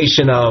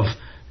connotation of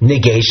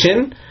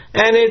negation,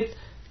 and it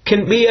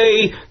can be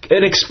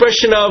an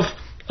expression of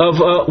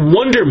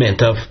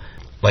wonderment, of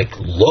like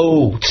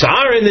lo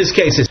tsar in this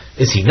case.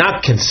 Is he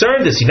not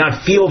concerned? Does he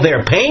not feel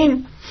their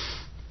pain?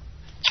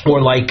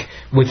 Or like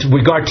with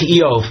regard to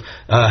Eov,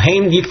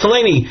 Hein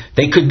Yiftaleni,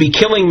 they could be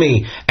killing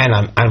me, and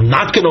I'm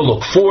not going to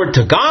look forward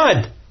to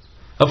God.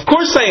 Of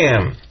course I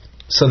am.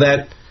 So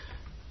that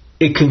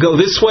it can go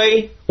this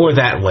way or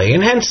that way,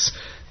 and hence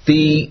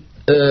the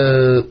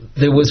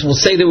there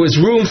was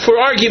room for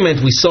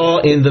argument. We saw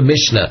in the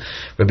Mishnah,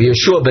 Rabbi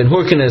Yeshua ben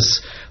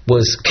Hyrcanus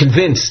was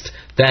convinced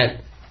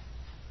that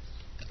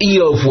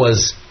Eov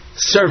was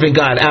serving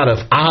God out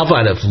of ahava,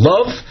 out of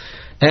love,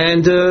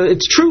 and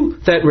it's true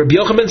that Rabbi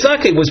Yochanan ben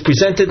Zakkai was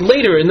presented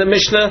later in the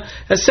Mishnah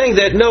as saying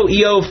that no,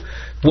 Eov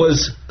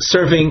was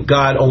serving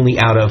God only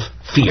out of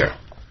fear.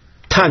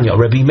 Tanya,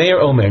 Rabbi Meir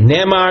Omer,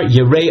 Nemar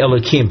Yirei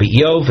Elokim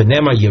b'Eov, and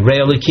Nemar Yirei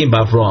Elokim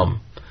b'Avram.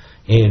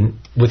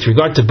 With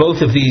regard to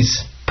both of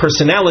these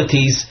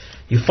personalities,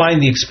 you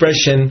find the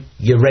expression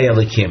Yirei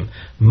Elokim.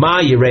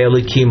 Ma Yirei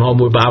Elokim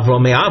homur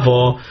b'Avram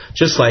me'avo,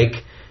 just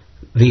like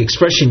the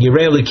expression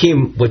Yirei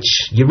Elokim,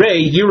 which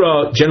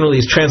Yira generally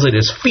is translated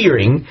as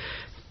fearing,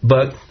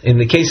 but in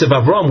the case of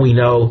Avram, we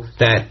know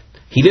that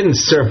he didn't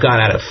serve God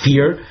out of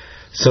fear.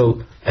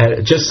 So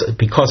just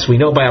because we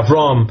know by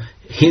Avram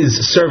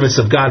his service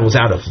of God was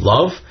out of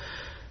love,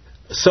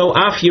 so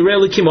Af Yirei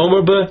Elokim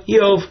Omer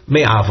b'Eov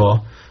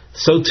me'avo.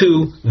 So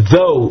too,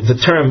 though the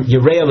term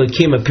Yirei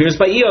Elokim appears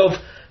by Eov,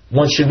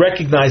 one should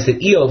recognize that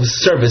Eov's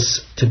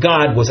service to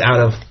God was out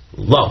of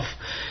love.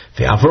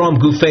 Avram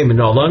Gufei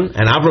Minolan,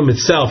 and Avram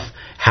itself,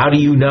 how do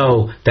you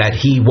know that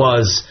he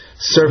was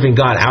serving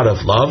God out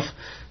of love?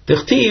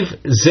 Dichtiv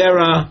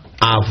Zera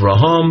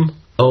Avraham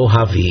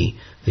Ohavi.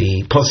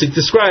 The pasuk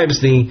describes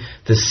the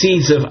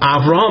seeds of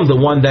Avraham, the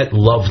one that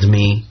loved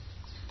me.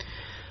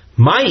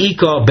 My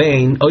ika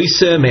bein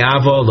oise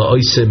me'ava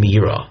la'oise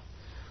mi'ira.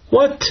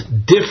 What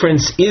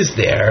difference is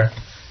there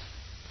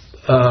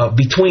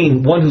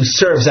between one who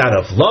serves out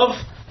of love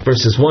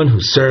versus one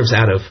who serves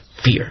out of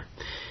fear?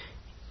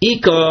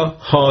 Ika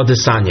ha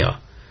desanya.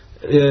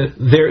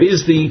 There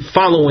is the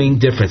following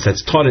difference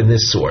that's taught in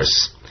this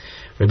source.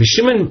 Rabbi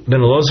Shimon ben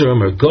Elazar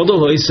Omer,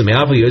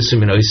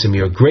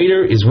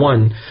 greater is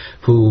one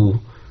who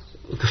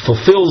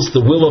fulfills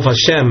the will of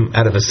Hashem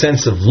out of a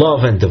sense of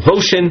love and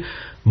devotion,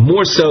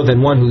 more so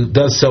than one who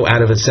does so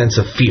out of a sense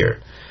of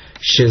fear.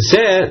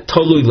 Shezeh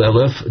tolui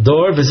lelef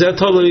dor, v'zeh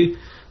tolui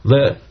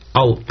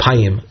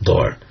le'alpayim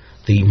dor.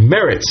 The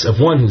merits of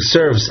one who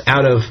serves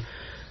out of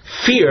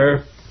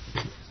fear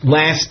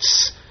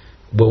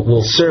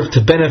will serve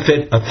to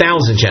benefit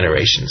 1,000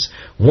 generations.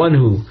 One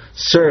who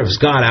serves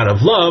God out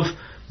of love,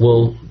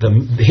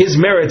 his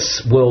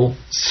merits will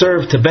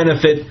serve to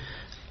benefit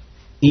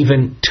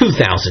even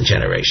 2,000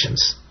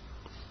 generations.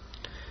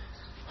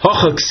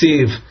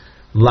 Hochaksiv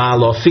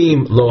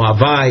la'alofim lo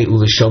havai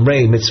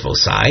u'l'shomrei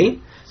mitzvosai.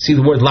 See,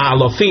 the word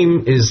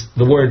la'alofim is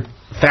the word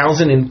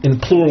 1,000 in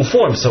plural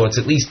form, so it's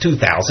at least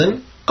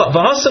 2,000.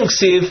 V'hasam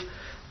ksiv,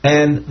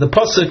 and the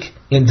pasuk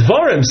in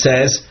Dvarim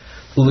says,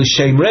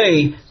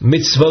 u'l'shomrei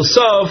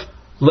mitzvosav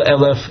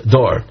le'elef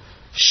dor.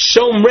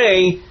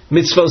 Shomrei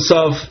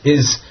mitzvosav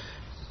is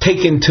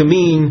taken to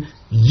mean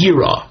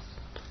Yira.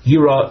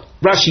 Yira,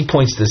 Rashi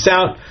points this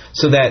out,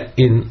 so that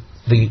in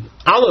the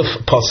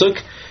Aleph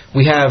pasuk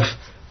we have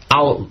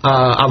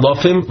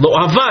Alofim lo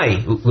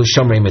avai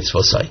l'shomrei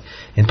mitzvosai.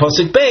 In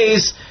pasuk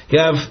Beis you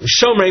have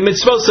Shomrei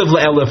mitzvosav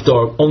le'elef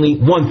dor. Only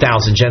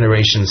 1,000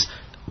 generations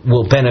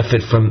will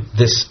benefit from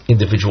this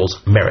individual's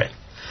merit.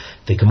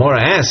 The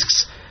Gemara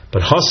asks,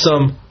 but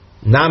Hasam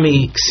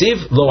nami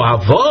ksiv lo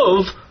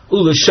avov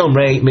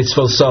u'l'shomrei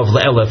mitzvosav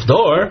le'elef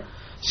dor.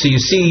 So you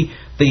see,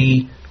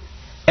 the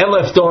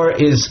elef dor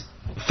is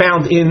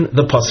found in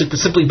the pasuk, but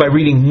simply by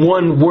reading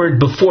one word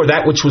before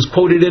that which was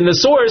quoted in the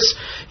source,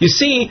 you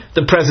see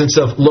the presence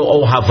of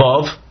lo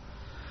ohavav.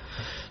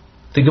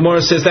 The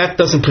Gemara says that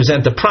doesn't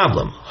present a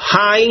problem.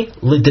 Hai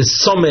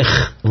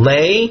l'desomich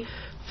lei,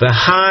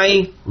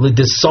 v'hai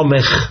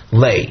l'desomich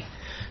lei.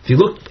 If you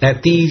look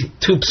at these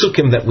two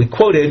psukim that we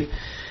quoted,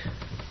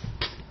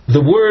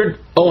 the word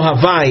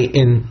ohavai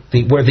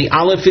where the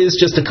aleph is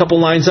just a couple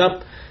lines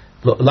up,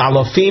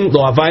 la'alofim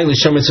lo havai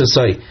l'shomrei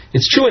mitzvosai.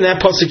 It's true in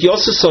that pasuk you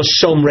also saw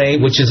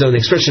shomrei, which is an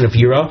expression of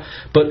yira,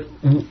 but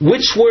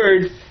which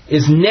word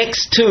is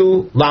next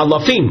to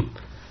la'alofim?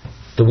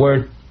 The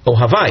word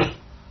ohavai.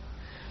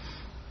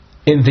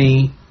 In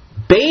the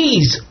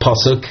Beis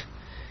pasuk,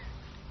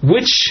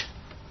 which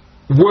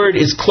word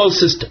is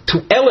closest to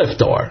elef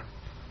dor?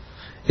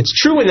 It's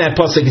true in that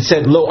pasuk it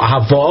said lo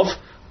ahavav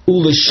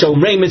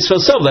u'l'shomrei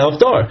mitzvosav le'elef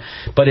dor,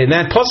 but in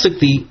that pasuk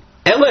the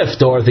elef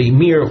dor, the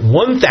mere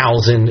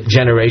 1,000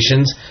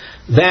 generations,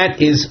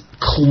 that is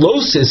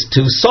closest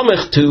to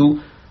samech to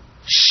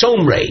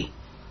shomrei,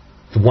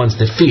 the ones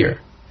that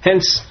fear.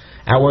 Hence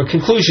our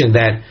conclusion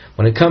that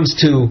when it comes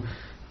to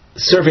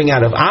serving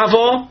out of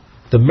ava,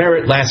 the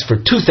merit lasts for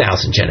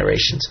 2,000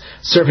 generations.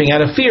 Serving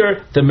out of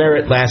fear, the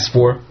merit lasts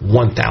for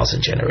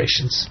 1,000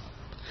 generations.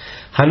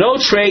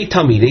 Hanotrei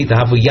Talmidei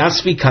Dahavu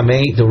Yasvi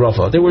Kamei de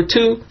Rava. There were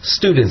two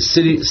students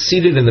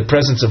seated in the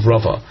presence of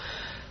Rava.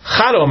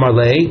 Chad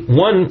Omarle,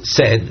 one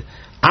said,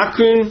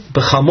 Akrun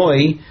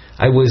b'chamoi,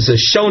 I was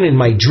shown in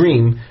my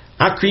dream.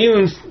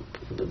 Akriyun,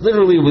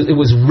 literally it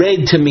was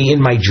read to me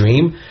in my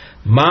dream.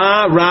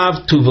 Ma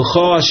rav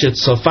tuvucha asher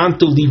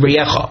tzofantu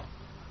livreyecha.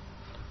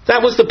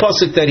 That was the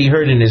pasuk that he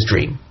heard in his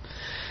dream.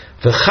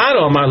 V'chad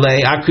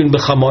Omarle Akrun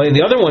b'chamoi, and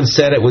the other one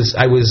said it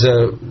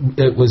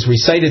was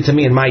recited to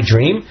me in my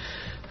dream.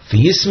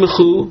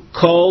 V'yismechu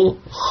kol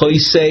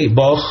choisei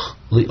boch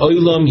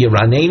li'olam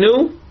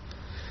yiranenu,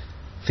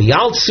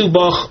 v'yaltzu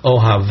boch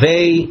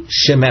ohavei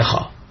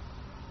shemecha.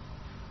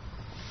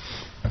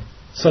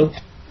 So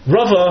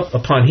Rava,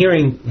 upon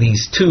hearing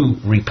these two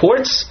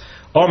reports,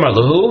 Omar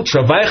lahu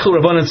travaichu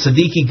rabbanan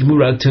tzadiki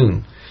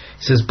gemuratun.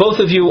 He says, both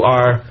of you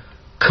are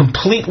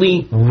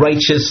completely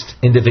righteous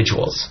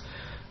individuals.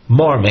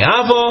 Mar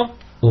me'ava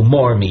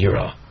umar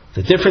me'ira.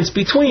 The difference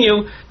between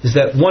you is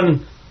that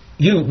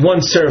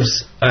one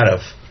serves out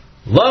of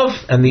love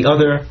and the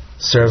other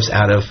serves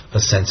out of a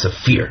sense of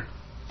fear.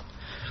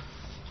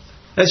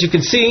 As you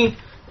can see,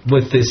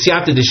 with the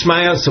Siyata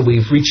Dishmaya, so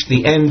we've reached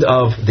the end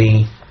of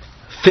the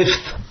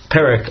 5th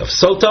parak of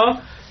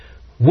Sotah.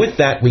 With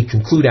that, we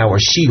conclude our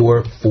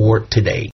shiur for today.